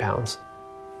 9 pounds.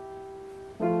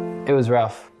 It was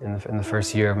rough in the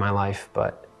first year of my life,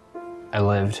 but I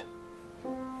lived.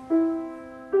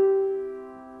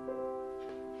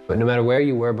 But no matter where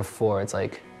you were before, it's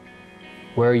like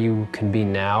where you can be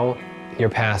now, your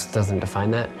past doesn't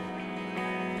define that.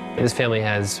 And this family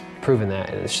has proven that,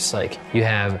 and it's just like you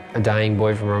have a dying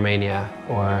boy from Romania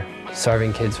or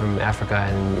starving kids from Africa,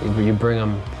 and you bring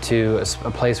them to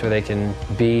a place where they can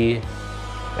be,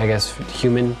 I guess,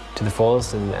 human to the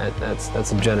fullest, and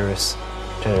that's a generous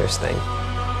thing.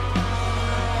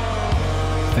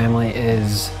 Family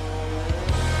is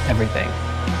everything.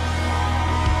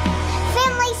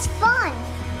 Family's fun.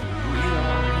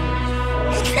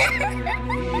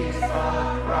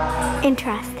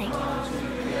 Interesting.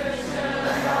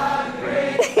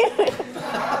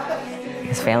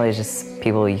 His family is just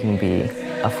people you can be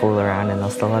a fool around and they'll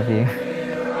still love you.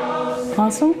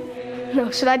 Awesome? No,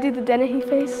 should I do the Dennehy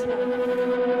face?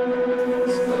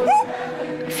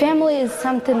 Family is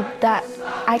something that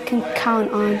I can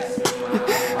count on.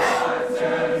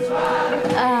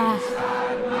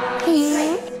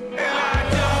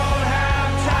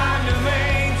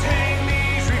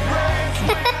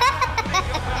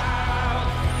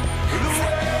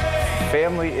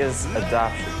 Family is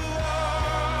adoption.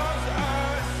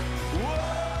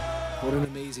 What an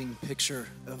amazing picture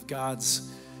of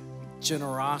God's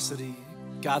generosity,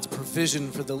 God's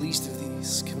provision for the least of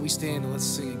these. Can we stand and let's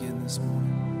sing again this morning?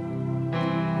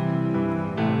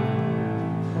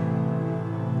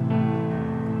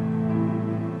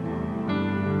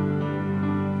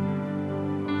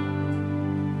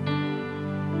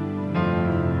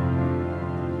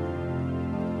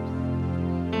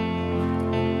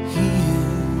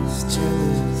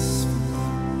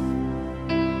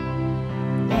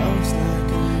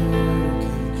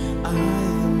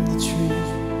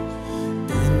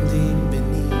 Bending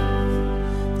beneath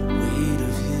the weight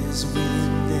of his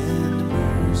wind and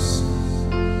mercy.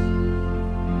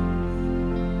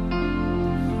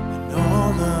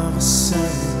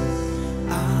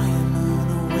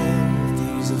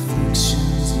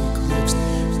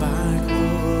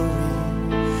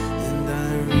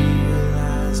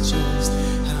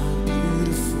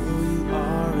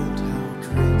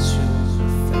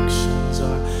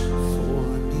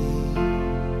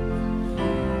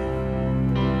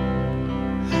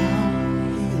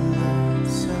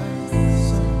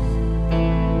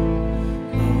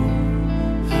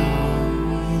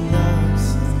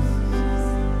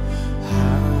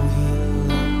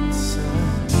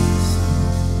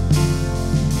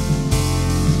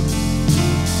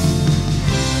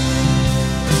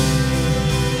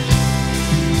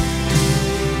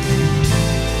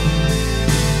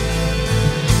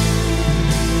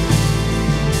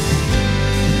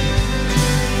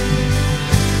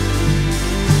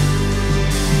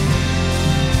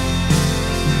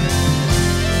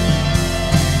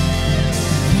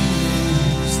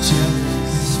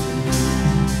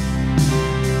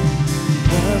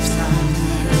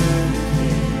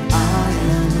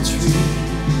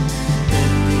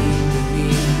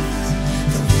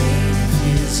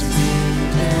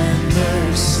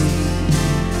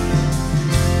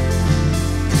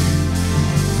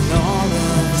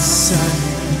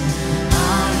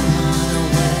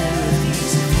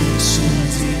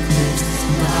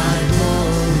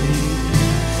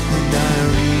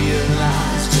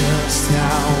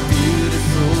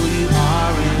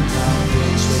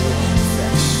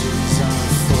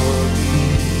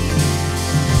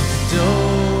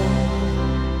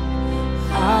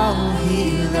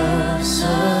 he loves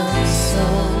us so.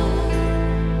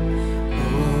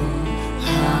 Oh,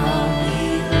 how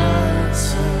he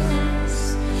loves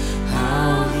us.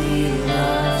 How he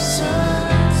loves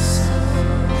us so.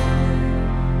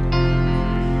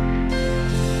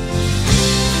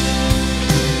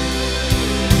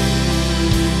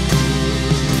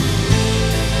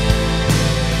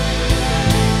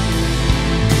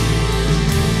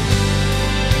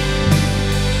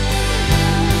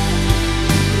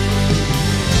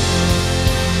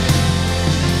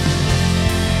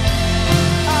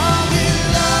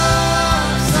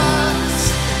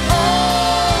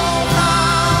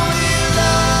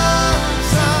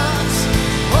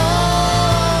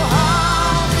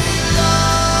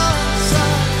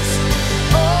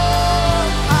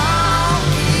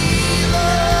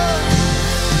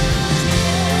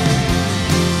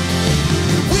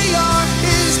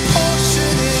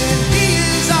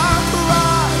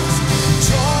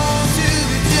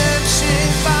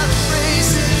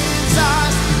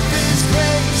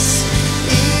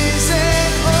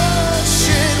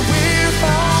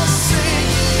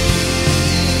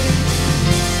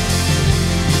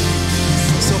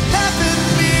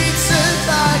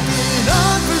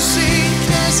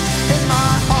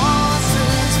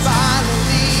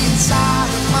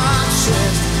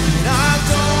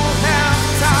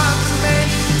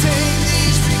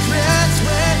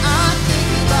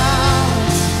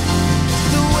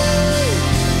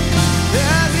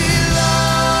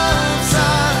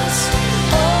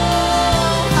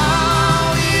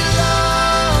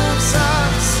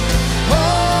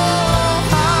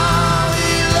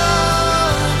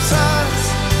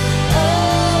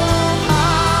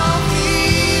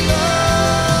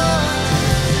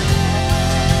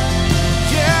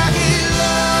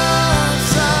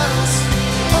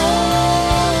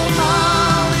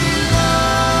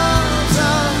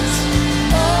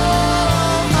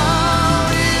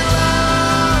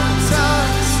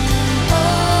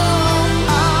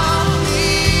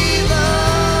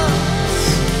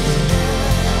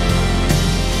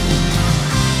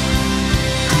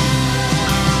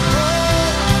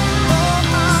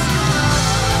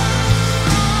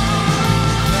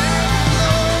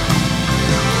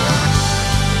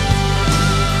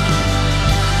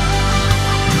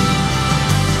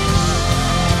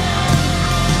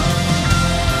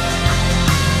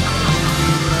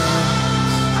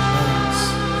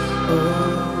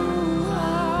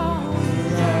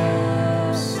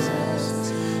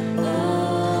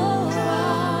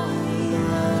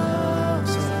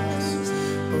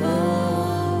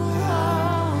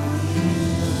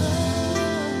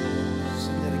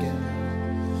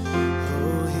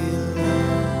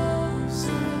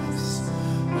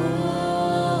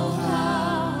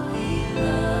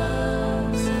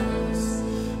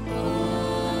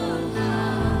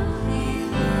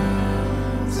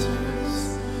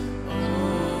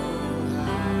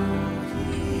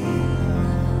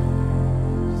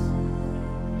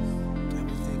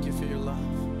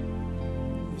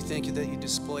 Thank you that you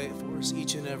display it for us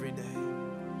each and every day.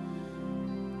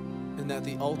 And that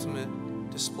the ultimate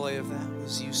display of that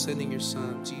was you sending your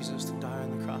son, Jesus, to die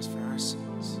on the cross for our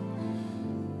sins.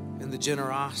 And the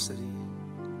generosity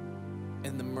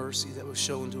and the mercy that was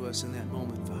shown to us in that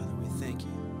moment, Father, we thank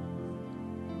you.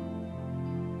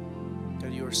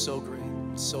 God, you are so great,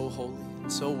 so holy,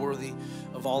 and so worthy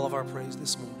of all of our praise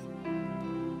this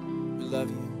morning. We love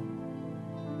you.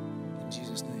 In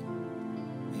Jesus' name.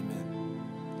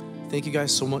 Thank you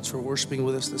guys so much for worshiping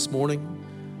with us this morning.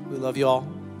 We love you all.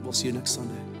 We'll see you next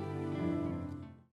Sunday.